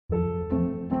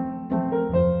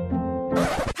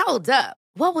Hold up.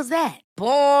 What was that?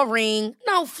 Boring.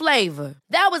 No flavor.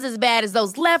 That was as bad as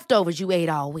those leftovers you ate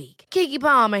all week. Keke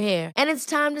Palmer here. And it's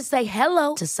time to say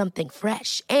hello to something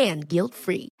fresh and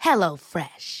guilt-free. Hello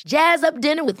Fresh. Jazz up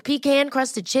dinner with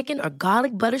pecan-crusted chicken or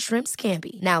garlic butter shrimp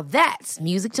scampi. Now that's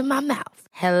music to my mouth.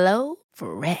 Hello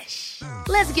Fresh.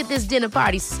 Let's get this dinner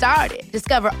party started.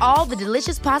 Discover all the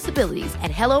delicious possibilities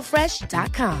at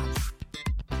hellofresh.com.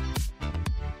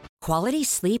 Quality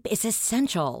sleep is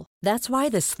essential. That's why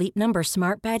the Sleep Number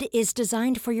Smart Bed is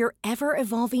designed for your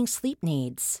ever-evolving sleep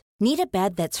needs. Need a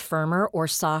bed that's firmer or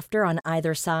softer on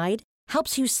either side?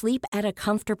 Helps you sleep at a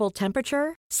comfortable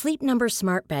temperature? Sleep Number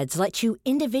Smart Beds let you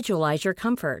individualize your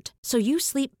comfort, so you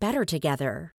sleep better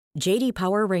together. J.D.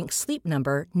 Power ranks Sleep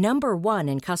Number number 1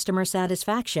 in customer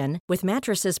satisfaction with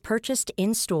mattresses purchased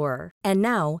in-store. And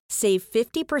now, save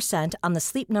 50% on the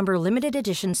Sleep Number Limited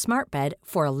Edition Smart Bed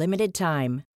for a limited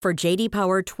time. For J.D.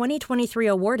 Power 2023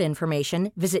 award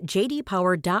information, visit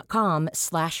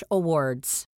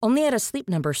jdpower.com/awards. Only at a Sleep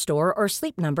Number store or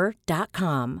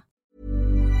sleepnumber.com.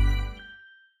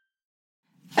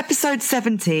 Episode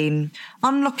 17,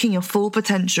 Unlocking Your Full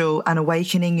Potential and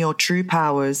Awakening Your True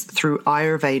Powers through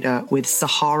Ayurveda with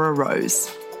Sahara Rose.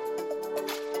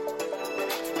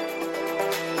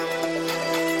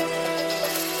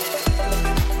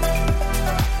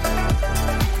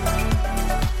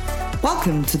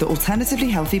 Welcome to the Alternatively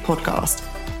Healthy podcast.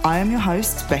 I am your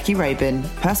host, Becky Rabin,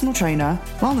 personal trainer,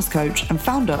 wellness coach, and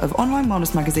founder of online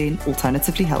wellness magazine,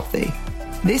 Alternatively Healthy.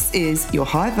 This is your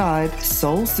high-vibe,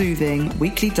 soul-soothing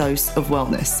weekly dose of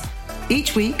wellness.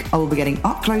 Each week, I will be getting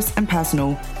up close and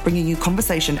personal, bringing you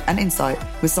conversation and insight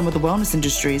with some of the wellness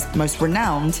industry's most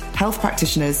renowned health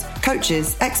practitioners,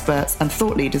 coaches, experts, and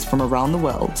thought leaders from around the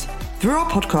world. Through our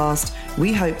podcast,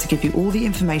 we hope to give you all the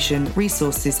information,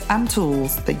 resources, and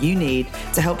tools that you need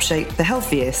to help shape the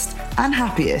healthiest and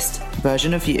happiest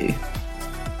version of you.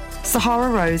 Sahara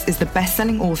Rose is the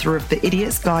best-selling author of The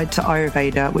Idiot's Guide to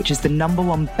Ayurveda, which is the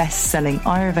 #1 best-selling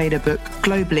Ayurveda book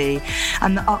globally,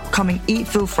 and the upcoming Eat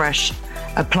Feel Fresh,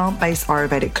 a plant-based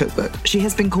Ayurvedic cookbook. She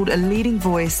has been called a leading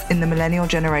voice in the millennial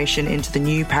generation into the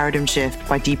new paradigm shift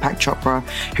by Deepak Chopra,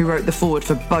 who wrote the foreword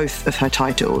for both of her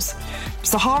titles.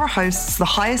 Sahara hosts the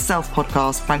Highest Self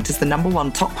podcast, ranked as the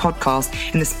 #1 top podcast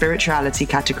in the spirituality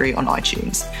category on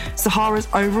iTunes. Sahara's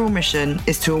overall mission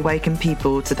is to awaken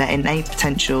people to their innate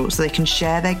potential so they can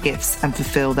share their gifts and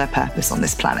fulfill their purpose on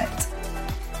this planet.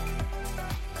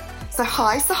 So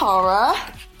hi, Sahara.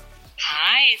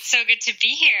 Hi, it's so good to be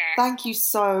here. Thank you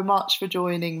so much for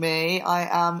joining me. I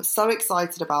am so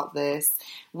excited about this.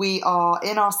 We are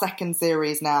in our second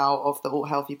series now of the All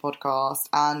Healthy podcast,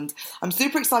 and I'm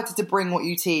super excited to bring what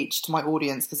you teach to my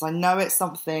audience because I know it's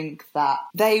something that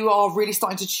they are really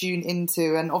starting to tune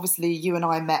into. And obviously you and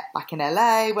I met back in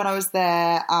LA when I was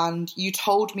there, and you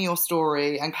told me your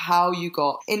story and how you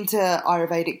got into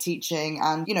Ayurvedic teaching,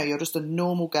 and you know, you're just a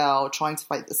normal girl trying to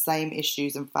fight the same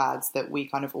issues and fads that we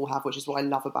kind of all have, which is what I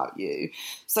love about you.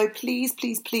 So please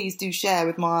do share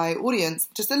with my audience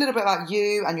just a little bit about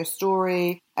you and your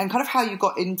story, and kind of how you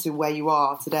got into where you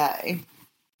are today.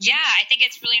 Yeah, I think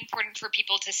it's really important for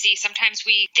people to see. Sometimes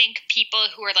we think people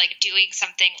who are like doing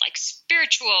something like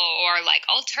spiritual or like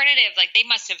alternative, like they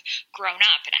must have grown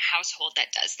up in a household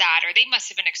that does that, or they must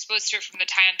have been exposed to it from the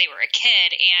time they were a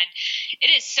kid. And it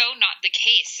is so not the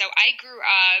case. So I grew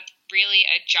up really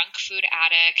a junk food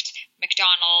addict,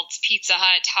 McDonald's, Pizza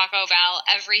Hut, Taco Bell,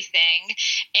 everything.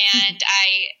 And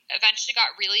I eventually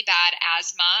got really bad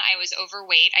asthma. I was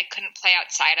overweight. I couldn't play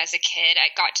outside as a kid. I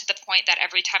got to the point that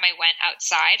every time I went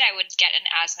outside, I would get an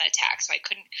asthma attack. So I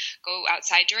couldn't go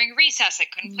outside during recess. I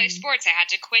couldn't play sports. I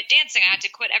had to quit dancing. I had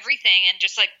to quit everything and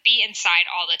just like be inside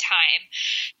all the time.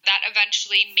 That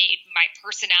eventually made my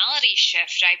personality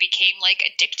shift. I became like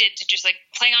addicted to just like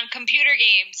playing on computer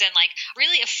games and like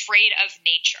really afraid of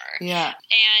nature. Yeah.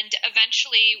 And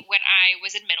eventually when I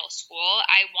was in middle school,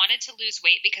 I wanted to lose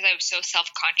weight because I was so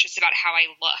self-conscious about how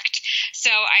I looked. So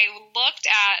I looked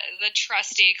at the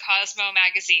trusty Cosmo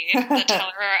magazine, the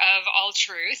teller of all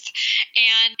truth,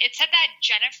 and it said that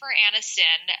Jennifer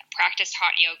Aniston practiced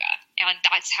hot yoga, and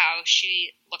that's how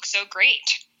she looks so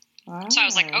great. Wow. So I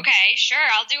was like, okay, sure,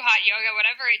 I'll do hot yoga,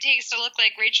 whatever it takes to look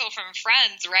like Rachel from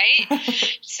Friends, right?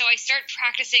 So I start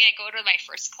practicing. I go to my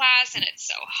first class, and it's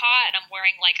so hot, and I'm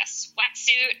wearing like a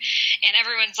sweatsuit, and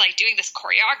everyone's like doing this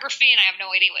choreography, and I have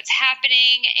no idea what's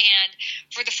happening. And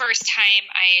for the first time,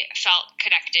 I felt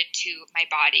connected to my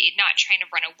body, not trying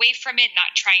to run away from it,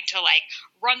 not trying to like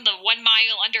run the 1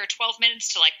 mile under 12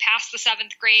 minutes to like pass the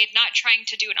 7th grade, not trying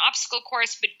to do an obstacle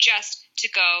course, but just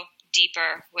to go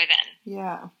deeper within.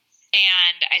 Yeah.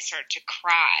 And I started to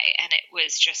cry, and it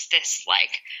was just this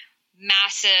like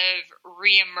massive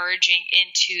re-emerging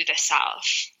into the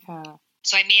self. Yeah.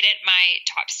 So I made it my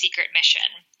top secret mission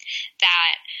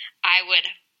that I would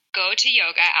go to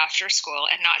yoga after school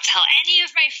and not tell any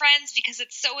of my friends because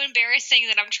it's so embarrassing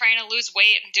that I'm trying to lose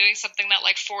weight and doing something that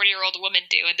like 40-year-old women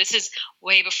do. And this is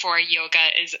way before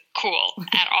yoga is cool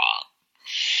at all.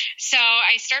 So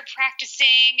I start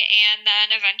practicing, and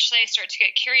then eventually I start to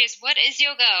get curious. What is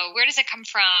yoga? Where does it come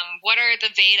from? What are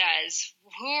the Vedas?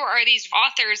 Who are these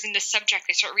authors in this subject?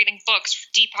 I start reading books,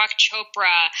 Deepak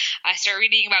Chopra. I start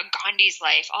reading about Gandhi's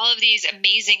life, all of these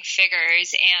amazing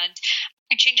figures, and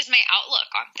it changes my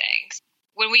outlook on things.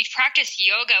 When we practice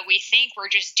yoga, we think we're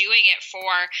just doing it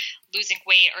for losing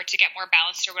weight or to get more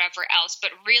balanced or whatever else,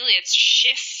 but really it's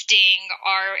shifting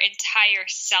our entire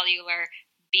cellular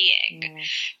being. Yeah.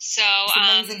 So it's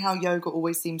amazing how yoga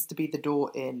always seems to be the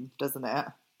door in, doesn't it?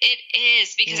 It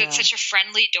is, because it's such a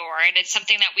friendly door, and it's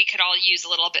something that we could all use a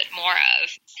little bit more of.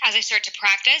 As I started to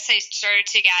practice, I started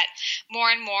to get more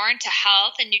and more into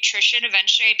health and nutrition.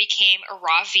 Eventually, I became a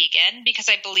raw vegan because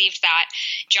I believed that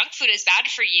junk food is bad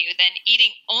for you. Then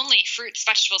eating only fruits,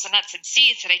 vegetables, and nuts and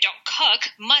seeds that I don't cook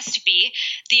must be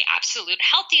the absolute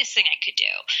healthiest thing I could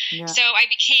do. Yeah. So I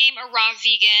became a raw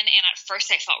vegan, and at first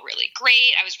I felt really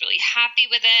great. I was really happy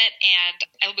with it,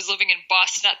 and I was living in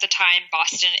Boston at the time.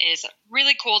 Boston is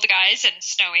really cold, guys, and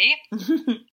snowy.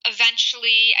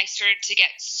 Eventually, I started to get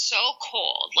so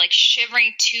cold, like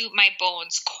shivering to my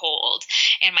bones cold,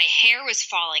 and my hair was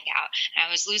falling out, and I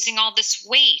was losing all this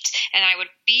weight, and I would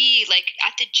be like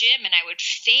at the gym and I would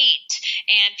faint,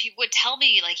 and people would tell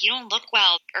me like, you don't look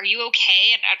well, are you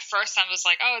okay? And at first I was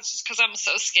like, oh, it's just because I'm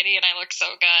so skinny and I look so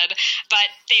good, but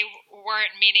they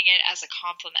weren't meaning it as a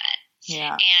compliment.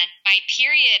 Yeah. And my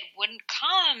period wouldn't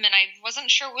come, and I wasn't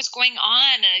sure what was going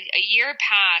on. A year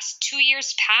passed, 2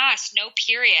 years passed, no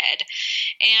period.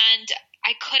 And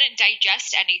I couldn't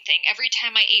digest anything. Every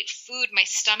time I ate food, my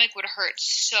stomach would hurt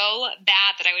so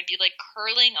bad that I would be like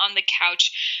curling on the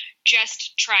couch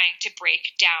just trying to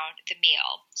break down the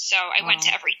meal. So I went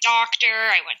to every doctor,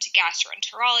 I went to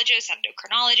gastroenterologists,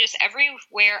 endocrinologists,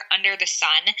 everywhere under the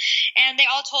sun, and they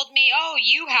all told me, oh,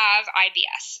 you have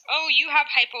IBS. Oh, you have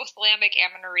hypothalamic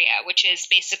amenorrhea, which is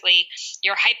basically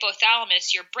your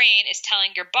hypothalamus, your brain is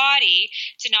telling your body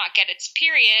to not get its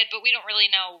period, but we don't really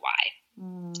know why.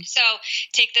 So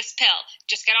take this pill,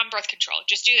 just get on birth control,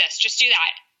 just do this, just do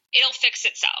that. It'll fix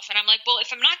itself. And I'm like, well,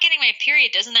 if I'm not getting my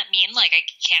period, doesn't that mean like I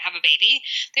can't have a baby?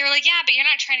 They were like, yeah, but you're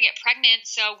not trying to get pregnant.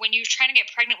 So when you're trying to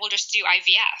get pregnant, we'll just do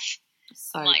IVF.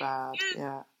 So like, bad.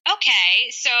 Yeah.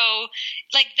 Okay. So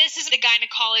like, this is the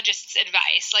gynecologist's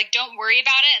advice. Like, don't worry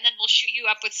about it. And then we'll shoot you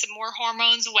up with some more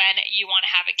hormones when you want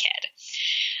to have a kid.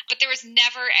 But there was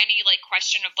never any like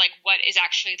question of like, what is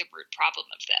actually the root problem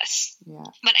of this? Yeah.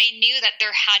 But I knew that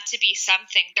there had to be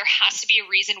something. There has to be a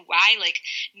reason why like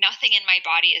nothing in my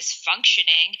body is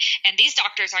functioning, and these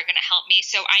doctors aren't going to help me.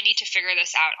 So I need to figure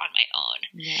this out on my own.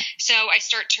 Yeah. So I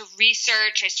start to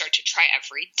research. I start to try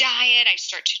every diet. I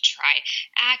start to try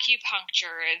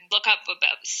acupuncture and look up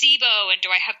about SIBO and do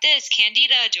I have this,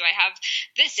 Candida? Do I have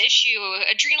this issue,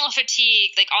 adrenal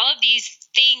fatigue? Like all of these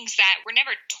things that we're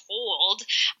never told.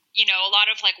 You know, a lot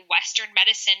of like Western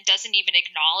medicine doesn't even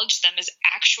acknowledge them as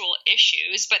actual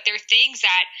issues, but they're things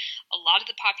that a lot of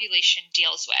the population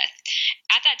deals with.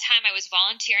 At that time, I was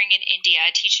volunteering in India,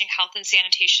 teaching health and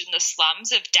sanitation in the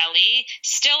slums of Delhi,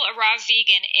 still a raw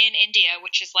vegan in India,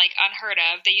 which is like unheard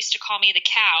of. They used to call me the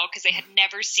cow because they had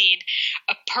never seen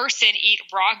a person eat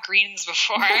raw greens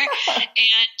before.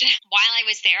 And while I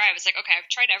was there, I was like, okay, I've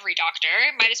tried every doctor.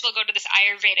 Might as well go to this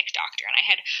Ayurvedic doctor. And I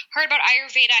had heard about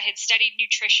Ayurveda, I had studied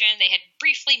nutrition. They had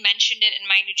briefly mentioned it in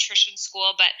my nutrition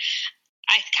school, but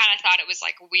I kind of thought it was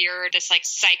like weird, this like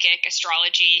psychic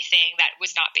astrology thing that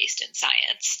was not based in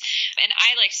science. And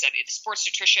I like studied sports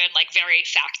nutrition, like very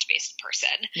fact-based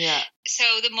person. Yeah. So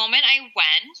the moment I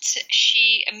went,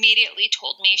 she immediately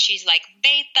told me, she's like,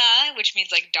 Beta, which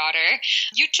means like daughter,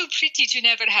 you're too pretty to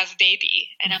never have baby.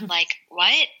 And I'm like,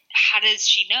 what? How does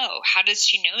she know? How does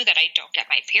she know that I don't get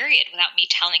my period without me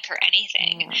telling her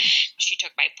anything? She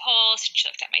took my pulse and she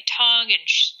looked at my tongue and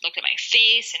she looked at my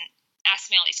face and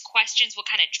asked me all these questions. What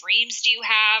kind of dreams do you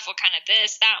have? What kind of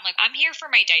this, that? I'm like, I'm here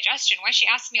for my digestion. Why is she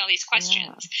asking me all these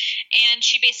questions? Yeah. And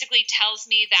she basically tells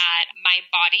me that my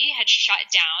body had shut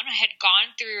down. I had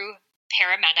gone through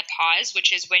perimenopause,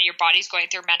 which is when your body's going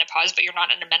through menopause, but you're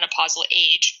not in a menopausal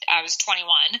age. I was 21,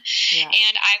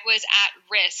 and I was at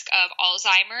risk of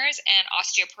Alzheimer's and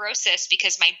osteoporosis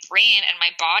because my brain and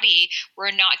my body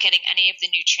were not getting any of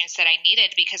the nutrients that I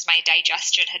needed because my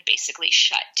digestion had basically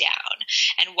shut down.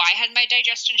 And why had my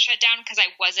digestion shut down? Because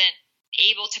I wasn't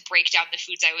able to break down the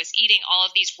foods I was eating. All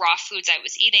of these raw foods I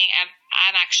was eating,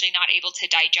 I'm actually not able to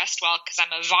digest well because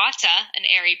I'm a Vata, an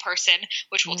airy person,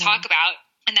 which we'll talk about.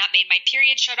 And that made my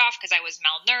period shut off because I was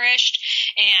malnourished,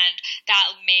 and that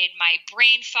made my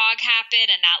brain fog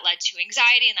happen, and that led to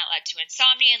anxiety, and that led to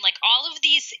insomnia, and like all of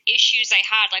these issues I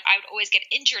had, like I would always get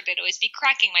injured, they'd always be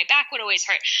cracking, my back would always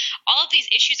hurt. All of these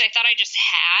issues I thought I just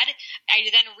had, I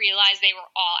then realized they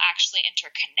were all actually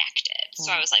interconnected. So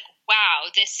I was like,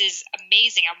 wow, this is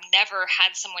amazing. I've never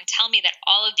had someone tell me that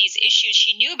all of these issues,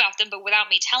 she knew about them, but without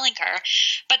me telling her.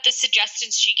 But the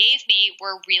suggestions she gave me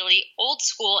were really old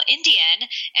school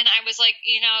Indian. And I was like,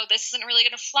 this isn't really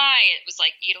going to fly. It was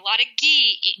like, eat a lot of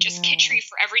ghee, eat just khichdi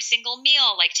for every single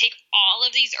meal, like take all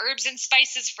of these herbs and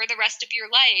spices for the rest of your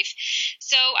life.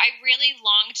 So I really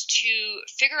longed to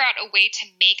figure out a way to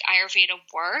make Ayurveda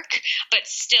work, but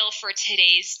still for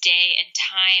today's day and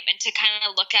time, and to kind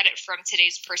of look at it from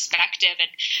today's perspective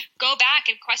and go back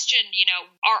and question,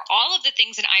 are all of the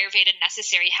things in Ayurveda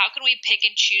necessary? How can we pick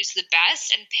and choose the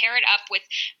best and pair it up with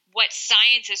what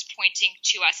science is pointing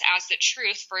to us as the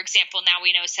truth? For example, now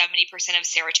we know 70% of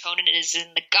serotonin is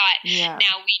in the gut. Yeah.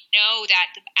 Now we know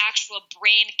that the actual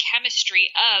brain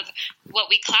chemistry of what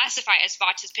we classify as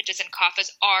vatas, pittas, and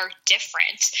kaphas are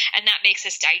different. And that makes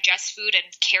us digest food and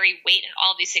carry weight and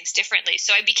all these things differently.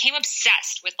 So I became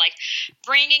obsessed with like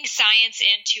bringing science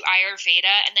into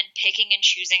Ayurveda and then picking and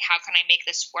choosing how can I make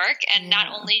this work. And not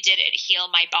only did it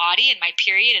heal my body and my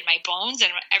period and my bones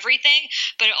and everything,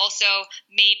 but it also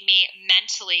made me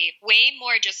mentally way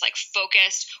more just like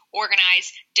focused,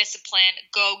 organized, disciplined,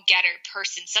 go-getter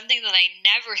person, something that I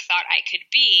never thought I could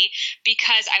be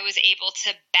because I was able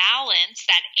to balance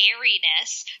that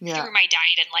airiness through my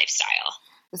diet and lifestyle.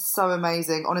 It's so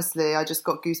amazing. Honestly, I just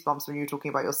got goosebumps when you were talking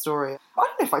about your story. I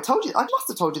don't know if I told you. I must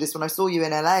have told you this when I saw you in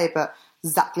LA, but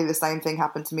exactly the same thing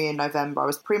happened to me in November. I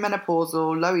was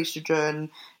premenopausal, low estrogen,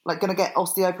 like going to get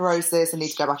osteoporosis and need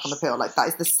to go back on the pill. Like that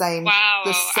is the same. Wow,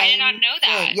 I did not know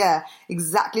that. Thing. Yeah,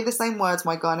 exactly the same words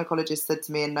my gynecologist said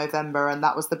to me in November, and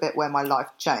that was the bit where my life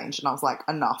changed. And I was like,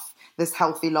 enough. This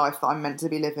healthy life that I'm meant to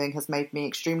be living has made me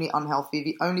extremely unhealthy.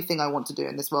 The only thing I want to do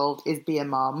in this world is be a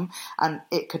mum, and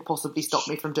it could possibly stop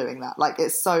me from doing that. Like,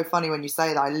 it's so funny when you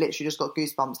say that. I literally just got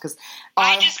goosebumps because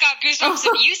I just got goosebumps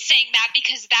of you saying that,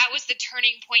 because that was the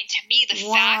turning point to me. The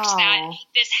fact that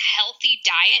this healthy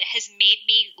diet has made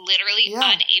me literally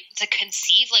unable to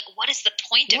conceive. Like, what is the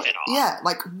point of it all? Yeah,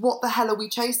 like, what the hell are we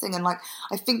chasing? And, like,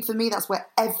 I think for me, that's where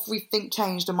everything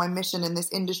changed in my mission in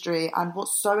this industry. And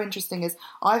what's so interesting is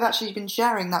I've actually been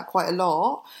sharing that quite a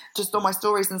lot, just on my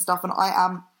stories and stuff, and I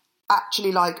am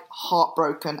actually like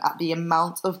heartbroken at the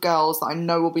amount of girls that I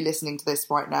know will be listening to this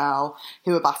right now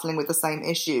who are battling with the same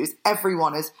issues.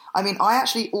 Everyone is. I mean, I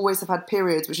actually always have had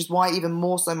periods, which is why even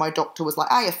more so my doctor was like,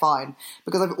 you're fine,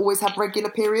 because I've always had regular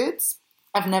periods.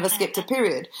 I've never skipped a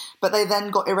period, but they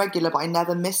then got irregular, but I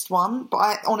never missed one.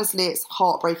 But honestly, it's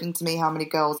heartbreaking to me how many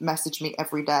girls message me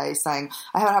every day saying,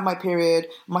 I haven't had my period,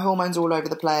 my hormones are all over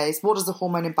the place, what does the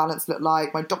hormone imbalance look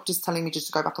like? My doctor's telling me just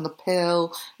to go back on the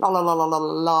pill, la la la la la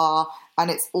la la.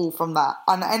 And it's all from that.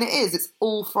 And it's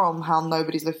all from how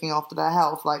nobody's looking after their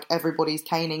health. Like, everybody's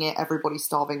caning it, everybody's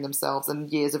starving themselves, and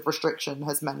years of restriction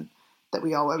has meant that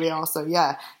we are where we are. So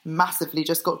yeah, massively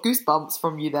just got goosebumps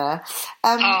from you there.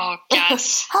 Oh,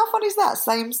 yes. How fun is that?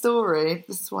 Same story.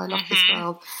 This is why I love this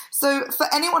world. So for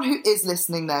anyone who is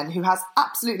listening then, who has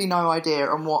absolutely no idea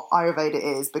on what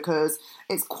Ayurveda is, because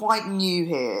it's quite new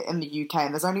here in the UK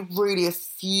and there's only really a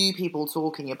few people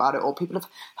talking about it, or people have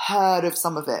heard of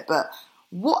some of it, but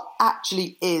what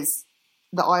actually is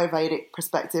the Ayurvedic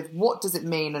perspective? What does it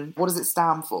mean and what does it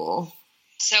stand for?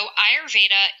 So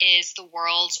Ayurveda is the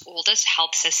world's oldest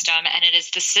health system, and it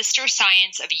is the sister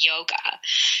science of yoga.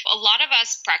 A lot of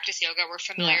us practice yoga. We're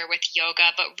familiar with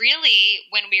yoga, but really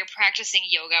when we are practicing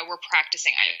yoga, we're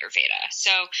practicing Ayurveda. So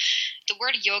the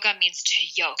word yoga means to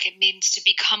yoke. It means to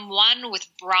become one with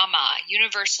Brahma,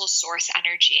 universal source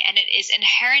energy, and it is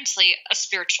inherently a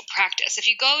spiritual practice. If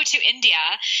you go to India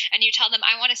and you tell them,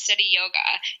 I want to study yoga,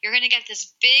 you're going to get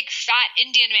this big, fat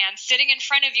Indian man sitting in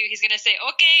front of you. He's going to say,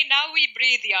 okay, now we breathe.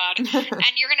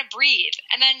 And you're going to breathe,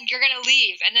 and then you're going to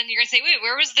leave, and then you're going to say, wait,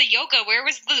 where was the yoga? Where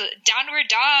was the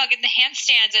downward dog and the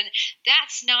handstands? And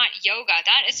that's not yoga.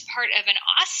 That is part of an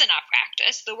asana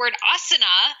practice. The word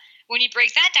asana, when you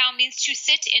break that down, means to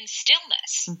sit in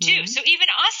stillness too. So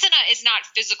even asana is not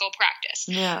physical practice.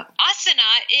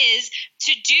 Asana is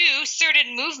to do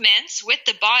certain movements with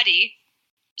the body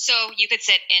So you could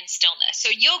sit in stillness. So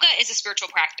yoga is a spiritual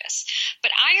practice, but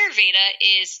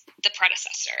Ayurveda is the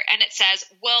predecessor. And it says,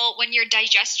 well, when your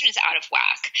digestion is out of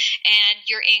whack and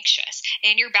you're anxious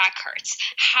and your back hurts,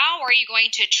 how are you going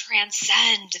to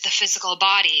transcend the physical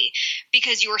body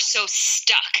because you are so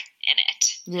stuck in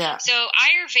it? Yeah. So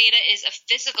Ayurveda is a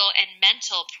physical and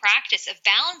mental practice of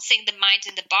balancing the mind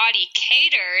and the body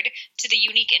catered to the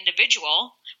unique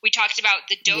individual. We talked about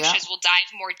the doshas. We'll dive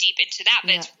more deep into that,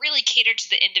 but it's really catered to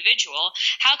the individual.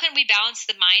 How can we balance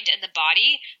the mind and the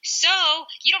body so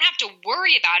you don't have to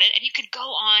worry about it and you could go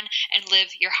on and live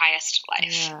your highest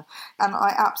life? Yeah. And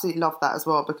I absolutely love that as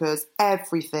well, because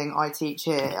everything I teach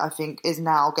here, I think, is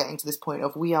now getting to this point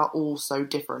of we are all so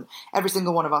different. Every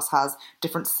single one of us has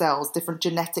different cells, different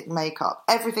genetic makeup.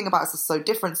 Everything about us is so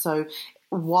different. So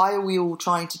why are we all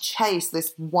trying to chase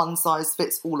this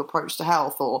one-size-fits-all approach to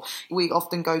health? Or we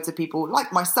often go to people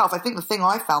like myself. I think the thing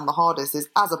I found the hardest is,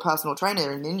 as a personal trainer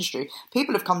in the industry,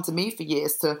 people have come to me for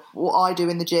years to what I do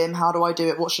in the gym, how do I do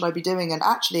it, what should I be doing? And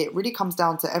actually it really comes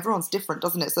down to everyone's different,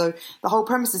 doesn't it? So the whole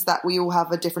premise is that we all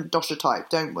have a different dosha type,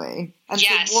 don't we? And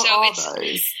yes, so what are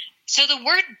those? So the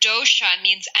word dosha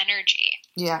means energy.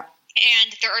 Yeah.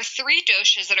 And there are 3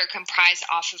 doshas that are comprised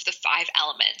off of the 5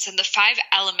 elements. And the 5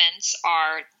 elements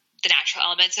are the natural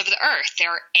elements of the earth.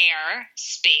 They're air,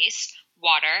 space,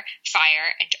 water,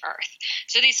 fire, and earth.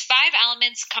 So these 5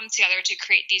 elements come together to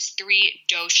create these 3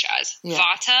 doshas,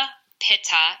 vata,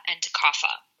 pitta, and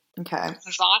kapha. Okay.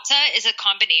 Vata is a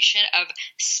combination of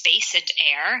space and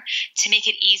air. To make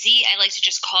it easy, I like to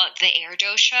just call it the air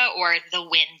dosha or the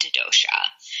wind dosha.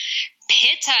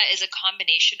 Pitta is a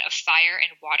combination of fire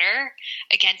and water.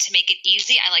 Again, to make it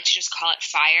easy, I like to just call it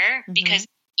fire because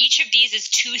each of these is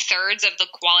 2/3 of the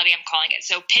quality I'm calling it.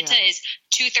 So pitta is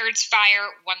 2/3 fire,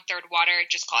 1/3 water.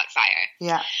 Just call it fire.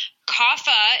 Yeah.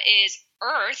 Kapha is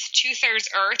earth, 2/3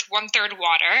 earth, 1/3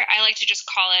 water. I like to just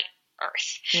call it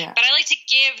earth. Yeah. But I like to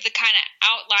give the kind of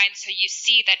outline so you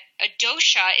see that a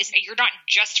dosha is, you're not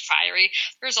just fiery.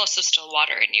 There's also still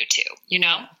water in you too, you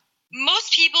know?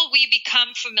 Most people, we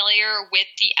become familiar with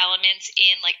the elements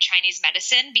in like Chinese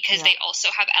medicine because they also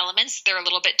have elements. They're a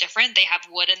little bit different. They have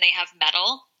wood and they have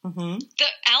metal. The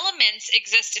elements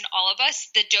exist in all of us.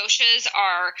 The doshas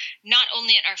are not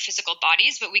only in our physical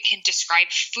bodies, but we can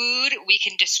describe food. We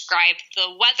can describe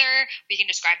the weather. We can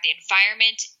describe the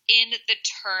environment in the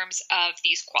terms of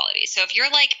these qualities. So if you're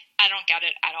like, I don't get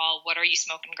it at all, what are you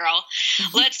smoking, girl?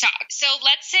 Let's talk. So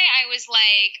let's say I was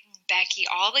like, Becky,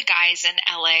 all the guys in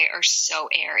LA are so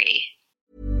airy.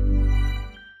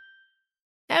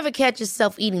 Ever catch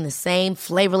yourself eating the same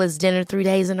flavorless dinner 3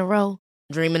 days in a row?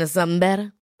 Dreaming of something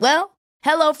better? Well,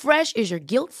 HelloFresh is your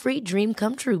guilt-free dream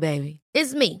come true, baby.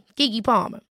 It's me, Keke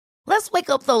Palmer. Let's wake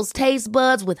up those taste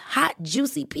buds with hot,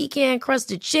 juicy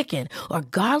pecan-crusted chicken or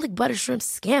garlic butter shrimp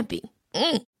scampi.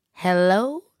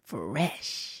 Hello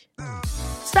Fresh.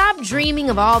 Stop dreaming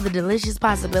of all the delicious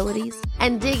possibilities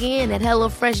and dig in at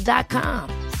HelloFresh.com.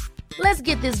 Let's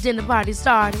get this dinner party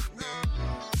started.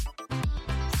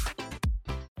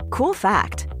 Cool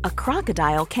fact, a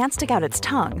crocodile can't stick out its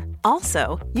tongue.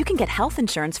 Also, you can get health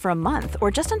insurance for a month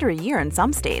or just under a year in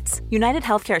some states. United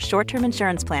Healthcare short-term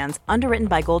insurance plans, underwritten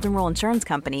by Golden Rule Insurance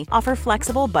Company, offer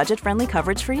flexible, budget-friendly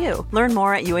coverage for you. Learn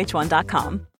more at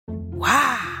UH1.com.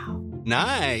 Wow.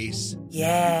 Nice.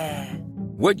 Yeah.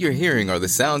 What you're hearing are the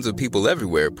sounds of people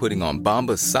everywhere putting on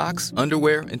Bombas socks,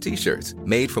 underwear, and T-shirts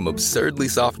made from absurdly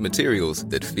soft materials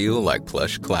that feel like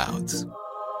plush clouds.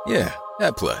 Yeah,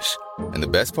 that plush. And the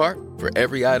best part? For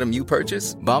every item you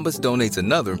purchase, Bombas donates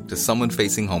another to someone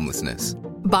facing homelessness.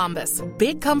 Bombas.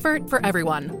 Big comfort for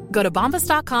everyone. Go to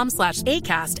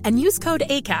bombas.com/ACAST and use code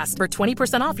ACAST for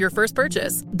 20% off your first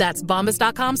purchase. That's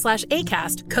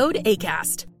bombas.com/ACAST. Code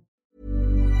ACAST.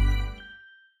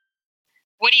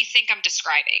 What do you think I'm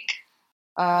describing?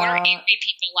 What are angry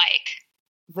people like?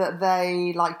 That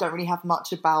they like don't really have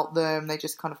much about them. They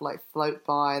just kind of like float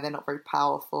by. They're not very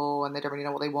powerful and they don't really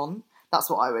know what they want. That's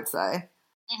what I would say.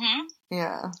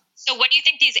 Yeah. So what do you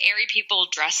think these airy people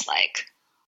dress like?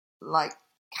 Like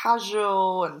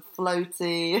casual and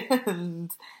floaty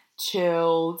and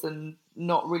chilled and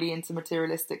not really into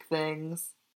materialistic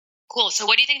things. Cool. So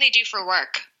what do you think they do for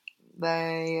work?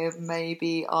 They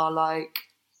maybe are like,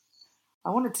 I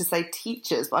wanted to say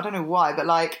teachers, but I don't know why. But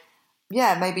like,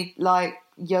 yeah, maybe like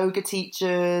yoga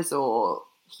teachers or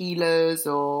healers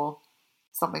or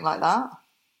something like that.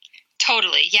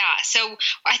 Totally. Yeah. So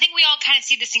I think we all kind of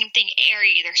see the same thing.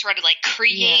 Airy, they're sort of like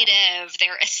creative,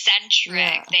 they're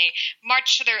eccentric, they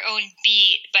march to their own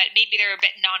beat, but maybe they're a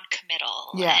bit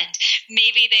non-committal and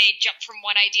maybe they jump from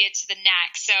one idea to the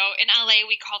next. So in LA,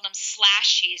 we call them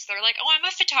slashies. They're like, oh, I'm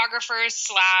a photographer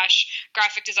 /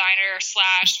 graphic designer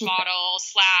 / model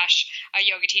 / a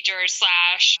yoga teacher /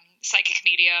 psychic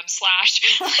medium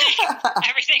 /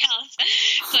 everything else.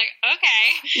 It's like, okay.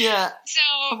 Yeah. So,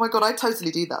 oh my God, I totally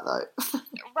do that though.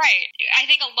 Right. I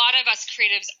think a lot of us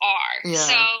creatives are. Yeah.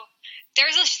 So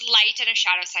there's a light and a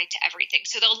shadow side to everything.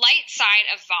 So the light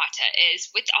side of Vata is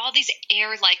with all these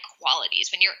air-like qualities.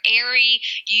 When you're airy,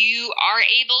 you are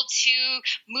able to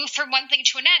move from one thing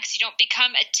to the next. You don't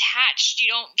become attached. You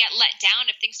don't get let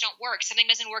down if things don't work. Something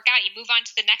doesn't work out. You move on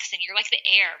to the next thing. You're like the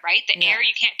air, right? The air,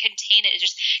 you can't contain it. It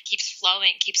just keeps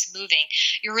flowing, keeps moving.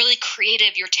 You're really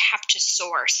creative. You're tapped to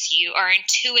source. You are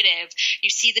intuitive. You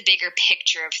see the bigger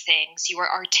picture of things. You are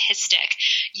artistic.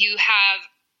 You have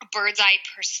a bird's eye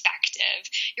perspective.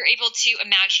 You're able to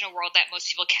imagine a world that most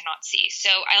people cannot see. So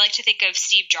I like to think of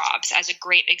Steve Jobs as a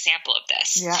great example of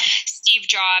this. Yeah. Steve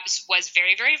Jobs was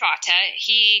very, very Vata.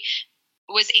 He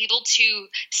was able to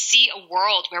see a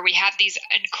world where we have these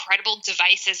incredible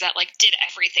devices that like did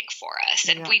everything for us.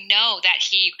 And we know that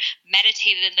he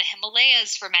meditated in the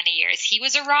Himalayas for many years. He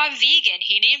was a raw vegan.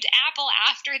 He named Apple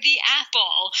after the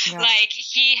apple. Like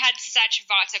he had such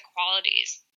Vata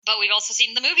qualities. But we've also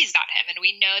seen the movies about him, and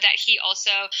we know that he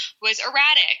also was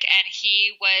erratic, and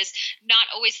he was not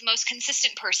always the most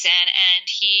consistent person, and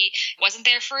he wasn't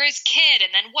there for his kid, and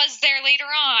then was there later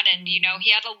on. And, you know, he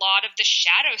had a lot of the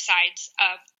shadow sides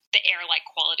of the air-like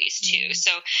qualities too. So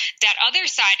that other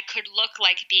side could look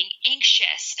like being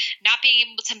anxious, not being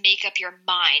able to make up your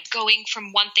mind, going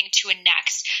from one thing to a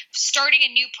next, starting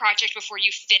a new project before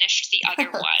you finished the other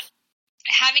one.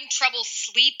 Having trouble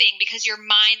sleeping because your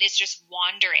mind is just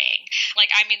wandering. Like,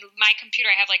 I mean, my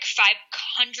computer, I have like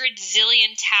 500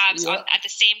 zillion tabs on at the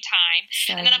same time.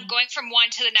 And then I'm going from one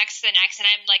to the next, and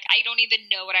I'm like, I don't even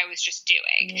know what I was just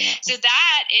doing. So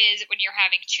that is when you're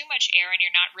having too much air and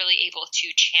you're not really able to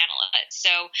channel it.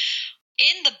 So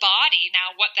in the body,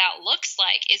 now what that looks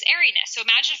like is airiness. So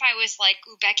imagine if I was like,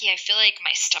 ooh, Becky, I feel like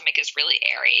my stomach is really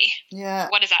airy. Yeah.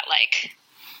 What is that like?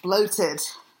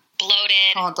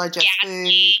 Bloated, can't digest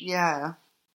gassy, food,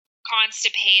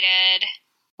 constipated.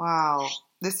 Wow,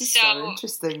 this is so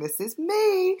interesting. This is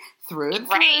me through and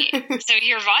through. So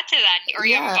you're Vata then, or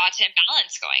you have a Vata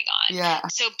imbalance going on. Yeah.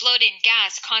 So bloating,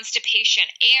 gas, constipation,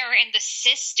 air in the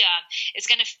system is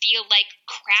going to feel like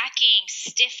cracking,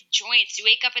 stiff joints. You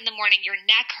wake up in the morning, your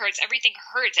neck hurts, everything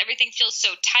feels so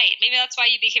tight. Maybe that's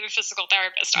why you became a physical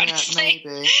therapist, honestly.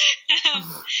 Yeah, maybe.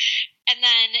 And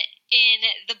then in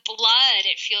the blood,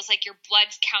 it feels like your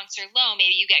blood counts are low.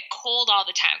 Maybe you get cold all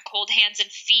the time, cold hands and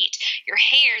feet. Your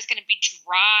hair is going to be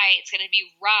dry. It's going to be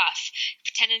rough.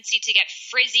 Tendency to get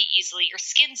frizzy easily. Your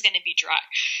skin's going to be dry.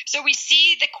 So we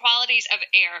see the qualities of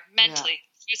air mentally,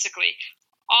 physically,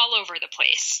 all over the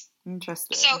place.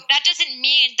 Interesting. So that doesn't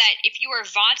mean that if you are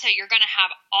Vata, you're going to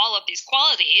have all of these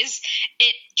qualities.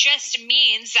 It just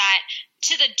means that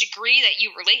to the degree that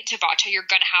you relate to Vata, you're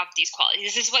going to have these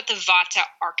qualities. This is what the Vata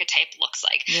archetype looks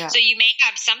like. Yeah. So you may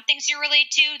have some things you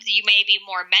relate to. You may be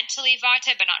more mentally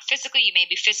Vata, but not physically. You may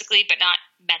be physically, but not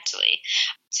mentally.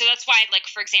 So that's why, like,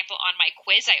 for example, on my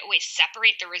quiz, I always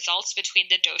separate the results between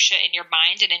the dosha in your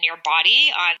mind and in your body.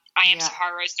 On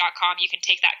IamSaharas.com, you can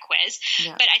take that quiz.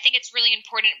 Yeah. But I think it's really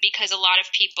important because a lot of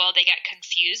people, they get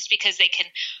confused because they can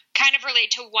kind of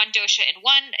relate to one dosha in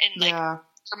one and like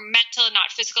or mental and not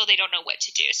physical, they don't know what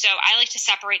to do. So I like to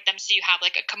separate them so you have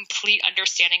like a complete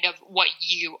understanding of what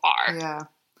you are. Yeah.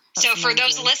 So for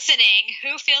those listening,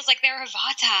 who feels like they're a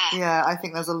Vata? Yeah, I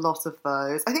think there's a lot of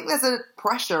those. I think there's a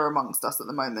pressure amongst us at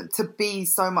the moment to be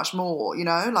so much more, you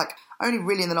know? Like, only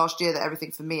really in the last year that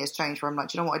everything for me has changed, where I'm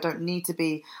like, you know what, I don't need to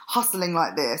be hustling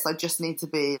like this. I just need to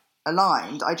be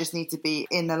aligned. I just need to be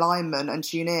in alignment and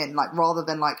tune in, like, rather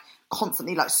than like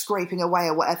constantly like scraping away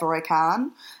at whatever I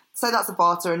can. So that's a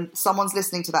Vata, and someone's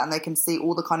listening to that and they can see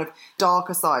all the kind of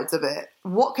darker sides of it.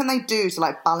 What can they do to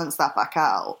like balance that back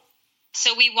out?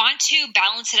 So we want to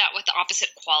balance it out with the opposite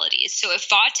qualities. So if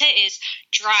Vata is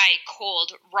dry,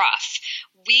 cold, rough,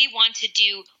 we want to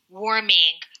do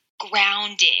warming,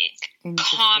 grounding,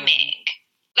 calming.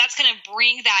 that's going to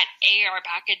bring that air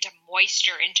back into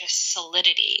moisture, into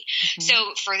solidity.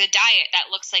 So for the diet, that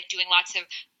looks like doing lots of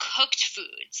cooked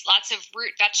foods, lots of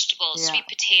root vegetables, sweet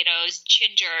potatoes,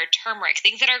 ginger, turmeric,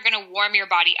 things that are going to warm your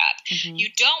body up. You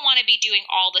don't want to be doing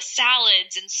all the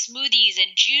salads and smoothies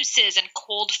and juices and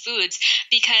cold foods,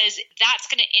 because that's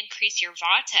going to increase your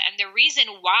vata. And the reason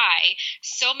why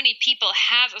so many people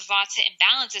have a vata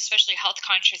imbalance, especially health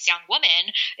conscious young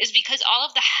women, is because all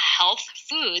of the health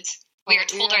foods we are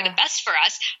told are the best for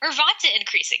us are vata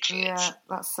increasing foods. Yeah,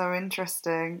 that's so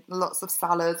interesting. Lots of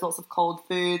salads, lots of cold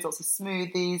foods, lots of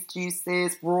smoothies,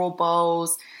 juices, raw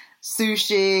bowls,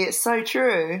 sushi. It's so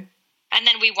true. And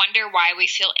then we wonder why we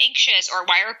feel anxious or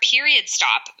why our periods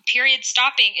stop. Period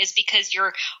stopping is because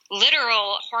your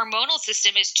literal hormonal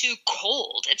system is too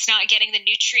cold. It's not getting the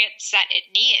nutrients that it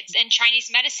needs. In Chinese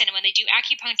medicine, when they do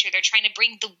acupuncture, they're trying to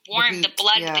bring the warmth, the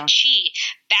blood, the qi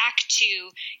back to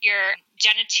your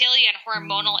genitalia and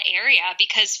hormonal area,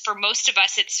 because for most of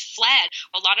us it's fled.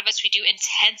 A lot of us, we do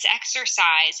intense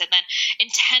exercise and then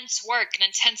intense work and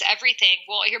intense everything.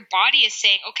 Well, your body is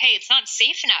saying, okay, it's not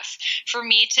safe enough for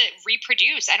me to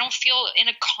reproduce. I don't feel in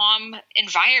a calm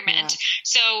environment.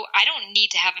 So I don't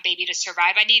need to have a baby to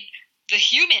survive. I need the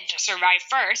human to survive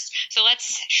first. So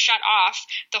let's shut off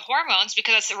the hormones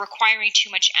because it's requiring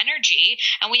too much energy,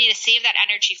 and we need to save that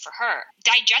energy for her.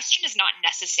 Digestion is not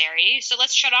necessary, so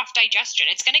let's shut off digestion.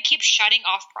 It's going to keep shutting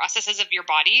off processes of your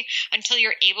body until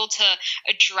you're able to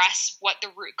address what the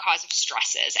root cause of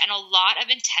stress is. And a lot of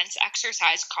intense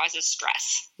exercise causes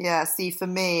stress. Yeah, see, for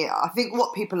me, I think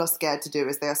what people are scared to do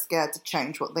is they're scared to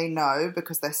change what they know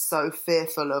because they're so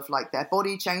fearful of like their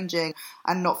body changing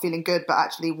and not feeling good. But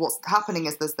actually what's happening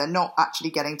is they're not actually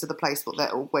getting to the place what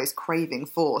they're always craving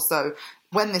for. So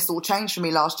when this all changed for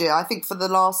me last year, I think for the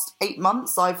last 8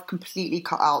 months, I've completely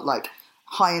cut out like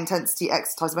high intensity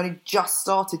exercise. I've only just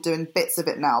started doing bits of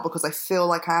it now because I feel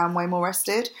like I am way more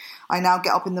rested. I now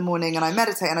get up in the morning and I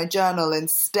meditate and I journal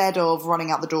instead of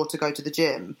running out the door to go to the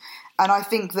gym. And I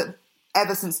think that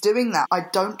ever since doing that, I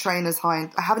don't train as high.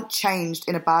 I haven't changed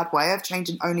in a bad way. I've changed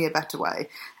in only a better way.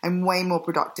 I'm way more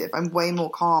productive. I'm way more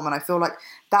calm. And I feel like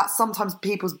that's sometimes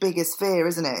people's biggest fear,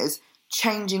 isn't it? Is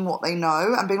changing what they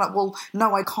know and being like, well,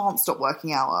 no, I can't stop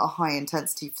working out at a high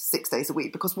intensity for 6 days a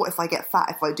week because what if I get fat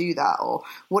if I do that? Or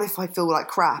what if I feel like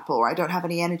crap or I don't have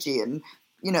any energy? And,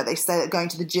 you know, they say that going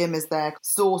to the gym is their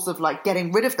source of like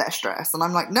getting rid of their stress. And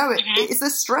I'm like, no, it's the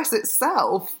stress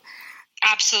itself.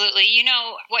 Absolutely. You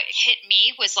know, what hit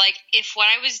me was like, if what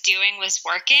I was doing was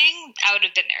working, I would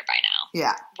have been there by now.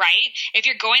 Yeah. Right? If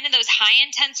you're going to those high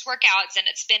intense workouts and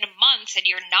it's been months and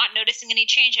you're not noticing any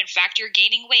change, in fact, you're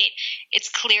gaining weight,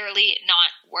 it's clearly not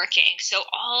working. So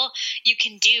all you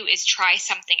can do is try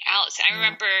something else. I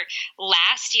remember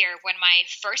last year when my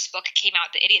first book came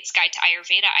out, The Idiot's Guide to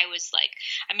Ayurveda, I was like,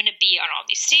 I'm going to be on all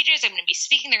these stages. I'm going to be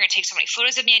speaking. They're going to take so many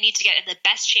photos of me. I need to get in the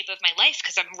best shape of my life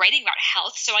because I'm writing about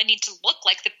health. So I need to look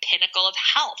like the pinnacle of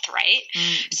health, right?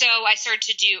 So I started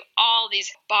to do all these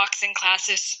boxing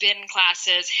classes, spin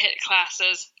classes, HIIT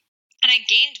classes, and I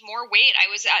gained more weight. I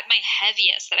was at my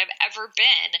heaviest that I've ever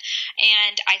been.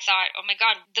 And I thought, oh my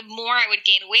God, the more I would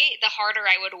gain weight, the harder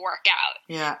I would work out.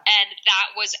 Yeah. And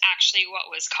that was actually what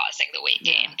was causing the weight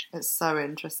gain. It's so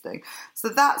interesting. So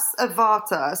that's a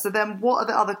vata. So then what are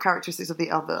the other characteristics of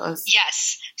the others?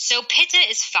 Yes. So pitta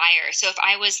is fire. So if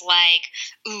I was like,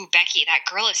 ooh, Becky,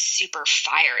 that girl is super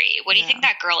fiery. What do you think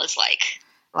that girl is like?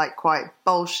 Like quite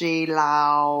bolshy,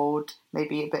 loud,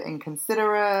 maybe a bit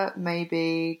inconsiderate,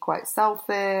 maybe quite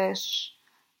selfish,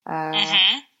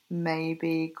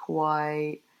 maybe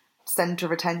quite center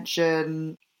of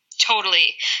attention.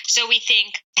 Totally. So we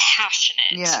think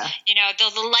passionate. Yeah. You know,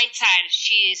 the light side,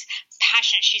 she's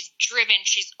passionate, she's driven,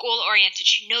 she's goal-oriented,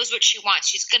 she knows what she wants,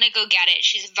 she's going to go get it,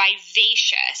 she's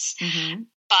vivacious.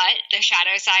 But the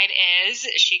shadow side is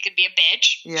she could be a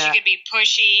bitch. Yeah. She could be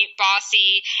pushy,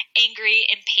 bossy, angry,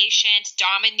 impatient,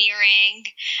 domineering,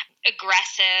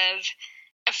 aggressive.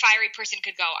 A fiery person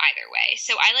could go either way.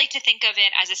 So I like to think of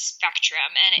it as a spectrum,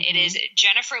 and it is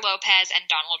Jennifer Lopez and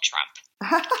Donald Trump.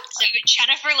 So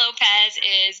Jennifer Lopez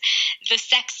is the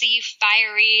sexy,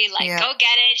 fiery, like, go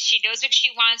get it. She knows what she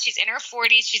wants. She's in her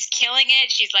 40s. She's killing it.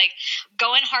 She's like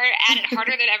going hard at it,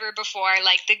 harder than ever before.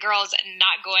 Like the girl's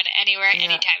not going anywhere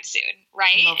anytime soon,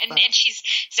 right? And she's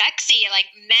sexy. Like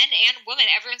men and women,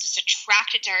 everyone's just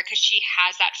attracted to her because she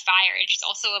has that fire. And she's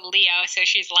also a Leo, so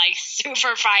she's like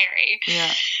super fiery.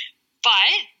 Yeah.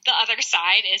 But the other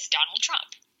side is Donald Trump.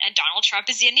 And Donald Trump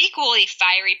is an equally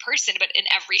fiery person, but in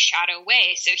every shadow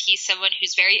way. So he's someone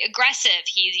who's very aggressive.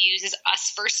 He uses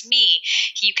us versus me.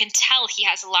 You can tell he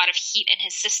has a lot of heat in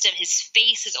his system. His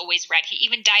face is always red. He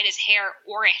even dyed his hair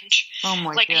orange. Oh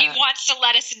my God. He wants to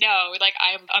let us know, like,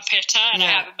 I'm a pitta and I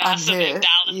have a massive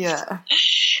imbalance. Yeah.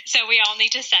 So we all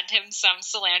need to send him some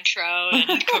cilantro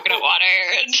and coconut water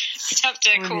and stuff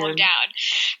to cool him down.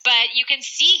 But you can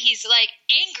see he's like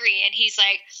angry, and he's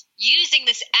like using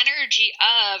this energy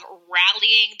of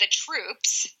rallying the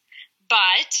troops,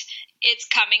 but it's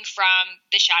coming from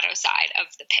the shadow side of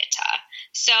the pitta.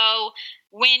 So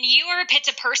when you are a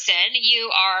pitta person,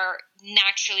 you are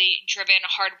naturally driven,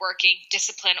 hardworking,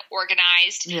 disciplined,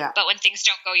 organized. Yeah. But when things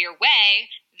don't go your way,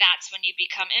 that's when you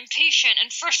become impatient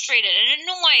and frustrated and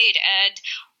annoyed and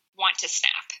want to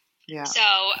snap. Yeah. So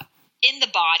in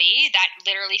the body, that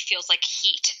literally feels like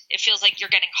heat. It feels like you're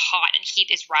getting hot and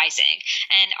heat is rising.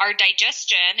 And our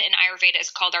digestion in Ayurveda is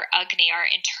called our Agni, our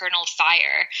internal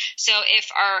fire. So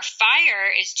if our fire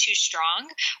is too strong,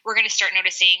 we're going to start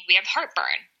noticing we have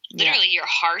heartburn. Literally, your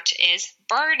heart is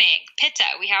burning. Pitta,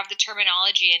 we have the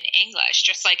terminology in English,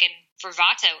 just like in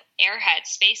Vata, airhead,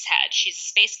 spacehead. She's a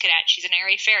space cadet. She's an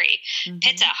airy fairy.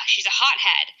 Pitta, she's a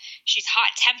hothead. She's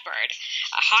hot-tempered,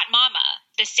 a hot mama,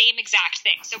 the same exact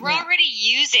thing. So we're already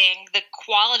using the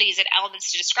qualities and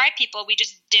elements to describe people. We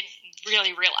just didn't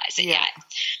really realize it yet.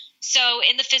 So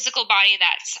in the physical body,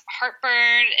 that's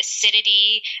heartburn,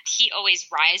 acidity. Heat always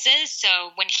rises.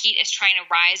 So when heat is trying to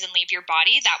rise and leave your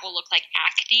body, that will look like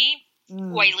acne,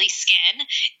 oily skin,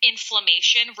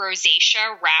 inflammation,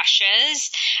 rosacea, rashes.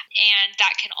 And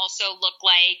that can also look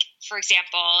like, for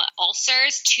example,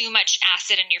 ulcers, too much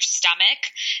acid in your stomach.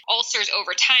 Ulcers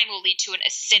over time will lead to an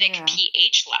acidic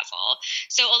pH level.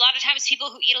 So a lot of times people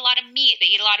who eat a lot of meat, they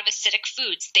eat a lot of acidic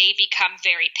foods, they become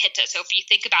very pitta. So if you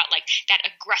think about like that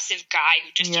aggressive guy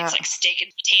who just eats like steak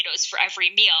and potatoes for every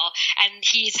meal, and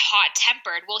he's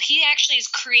hot-tempered, well, he actually is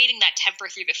creating that temper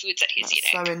through the foods that he's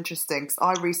eating. So interesting, because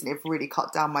I recently have really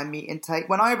cut down my meat intake.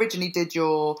 When I originally did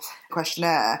your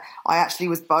questionnaire, I actually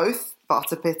was both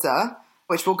Vata Pitta,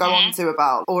 which we'll go on to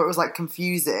about, or it was like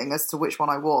confusing as to which one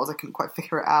I was. I couldn't quite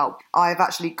figure it out. I've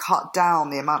actually cut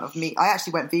down the amount of meat. I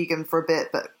actually went vegan for a bit,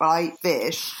 but I eat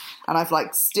fish, and I've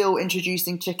like still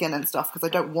introducing chicken and stuff because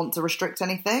I don't want to restrict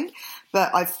anything.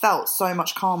 But I've felt so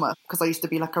much calmer because I used to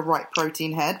be like a right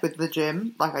protein head with the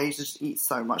gym. Like I used to just eat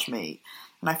so much meat,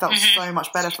 and I felt so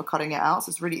much better for cutting it out. So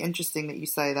it's really interesting that you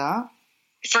say that.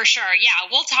 For sure. Yeah.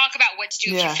 We'll talk about what to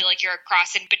do if you feel like you're a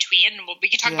cross in between. And we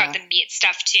can talk about the meat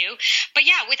stuff too. But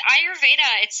yeah, with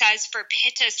Ayurveda, it says for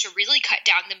pittas to really cut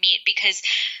down the meat, because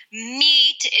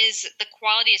meat is, the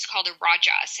quality is called a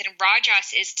rajas. And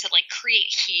rajas is to like create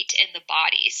heat in the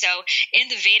body. So in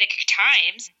the Vedic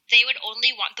times, they would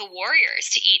only want the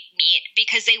warriors to eat meat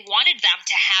because they wanted them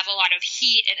to have a lot of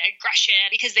heat and aggression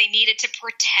because they needed to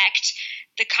protect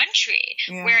the country.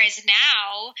 Whereas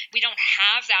now we don't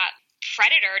have that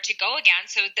predator to go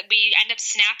against, so that we end up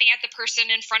snapping at the person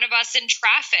in front of us in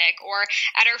traffic or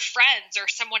at our friends or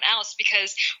someone else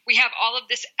because we have all of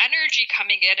this energy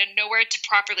coming in and nowhere to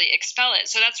properly expel it.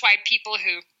 So that's why people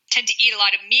who tend to eat a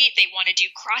lot of meat, they want to do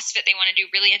CrossFit, they want to do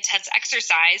really intense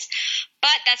exercise,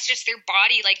 but that's just their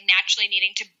body like naturally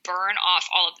needing to burn off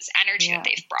all of this energy that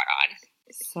they've brought on.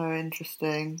 So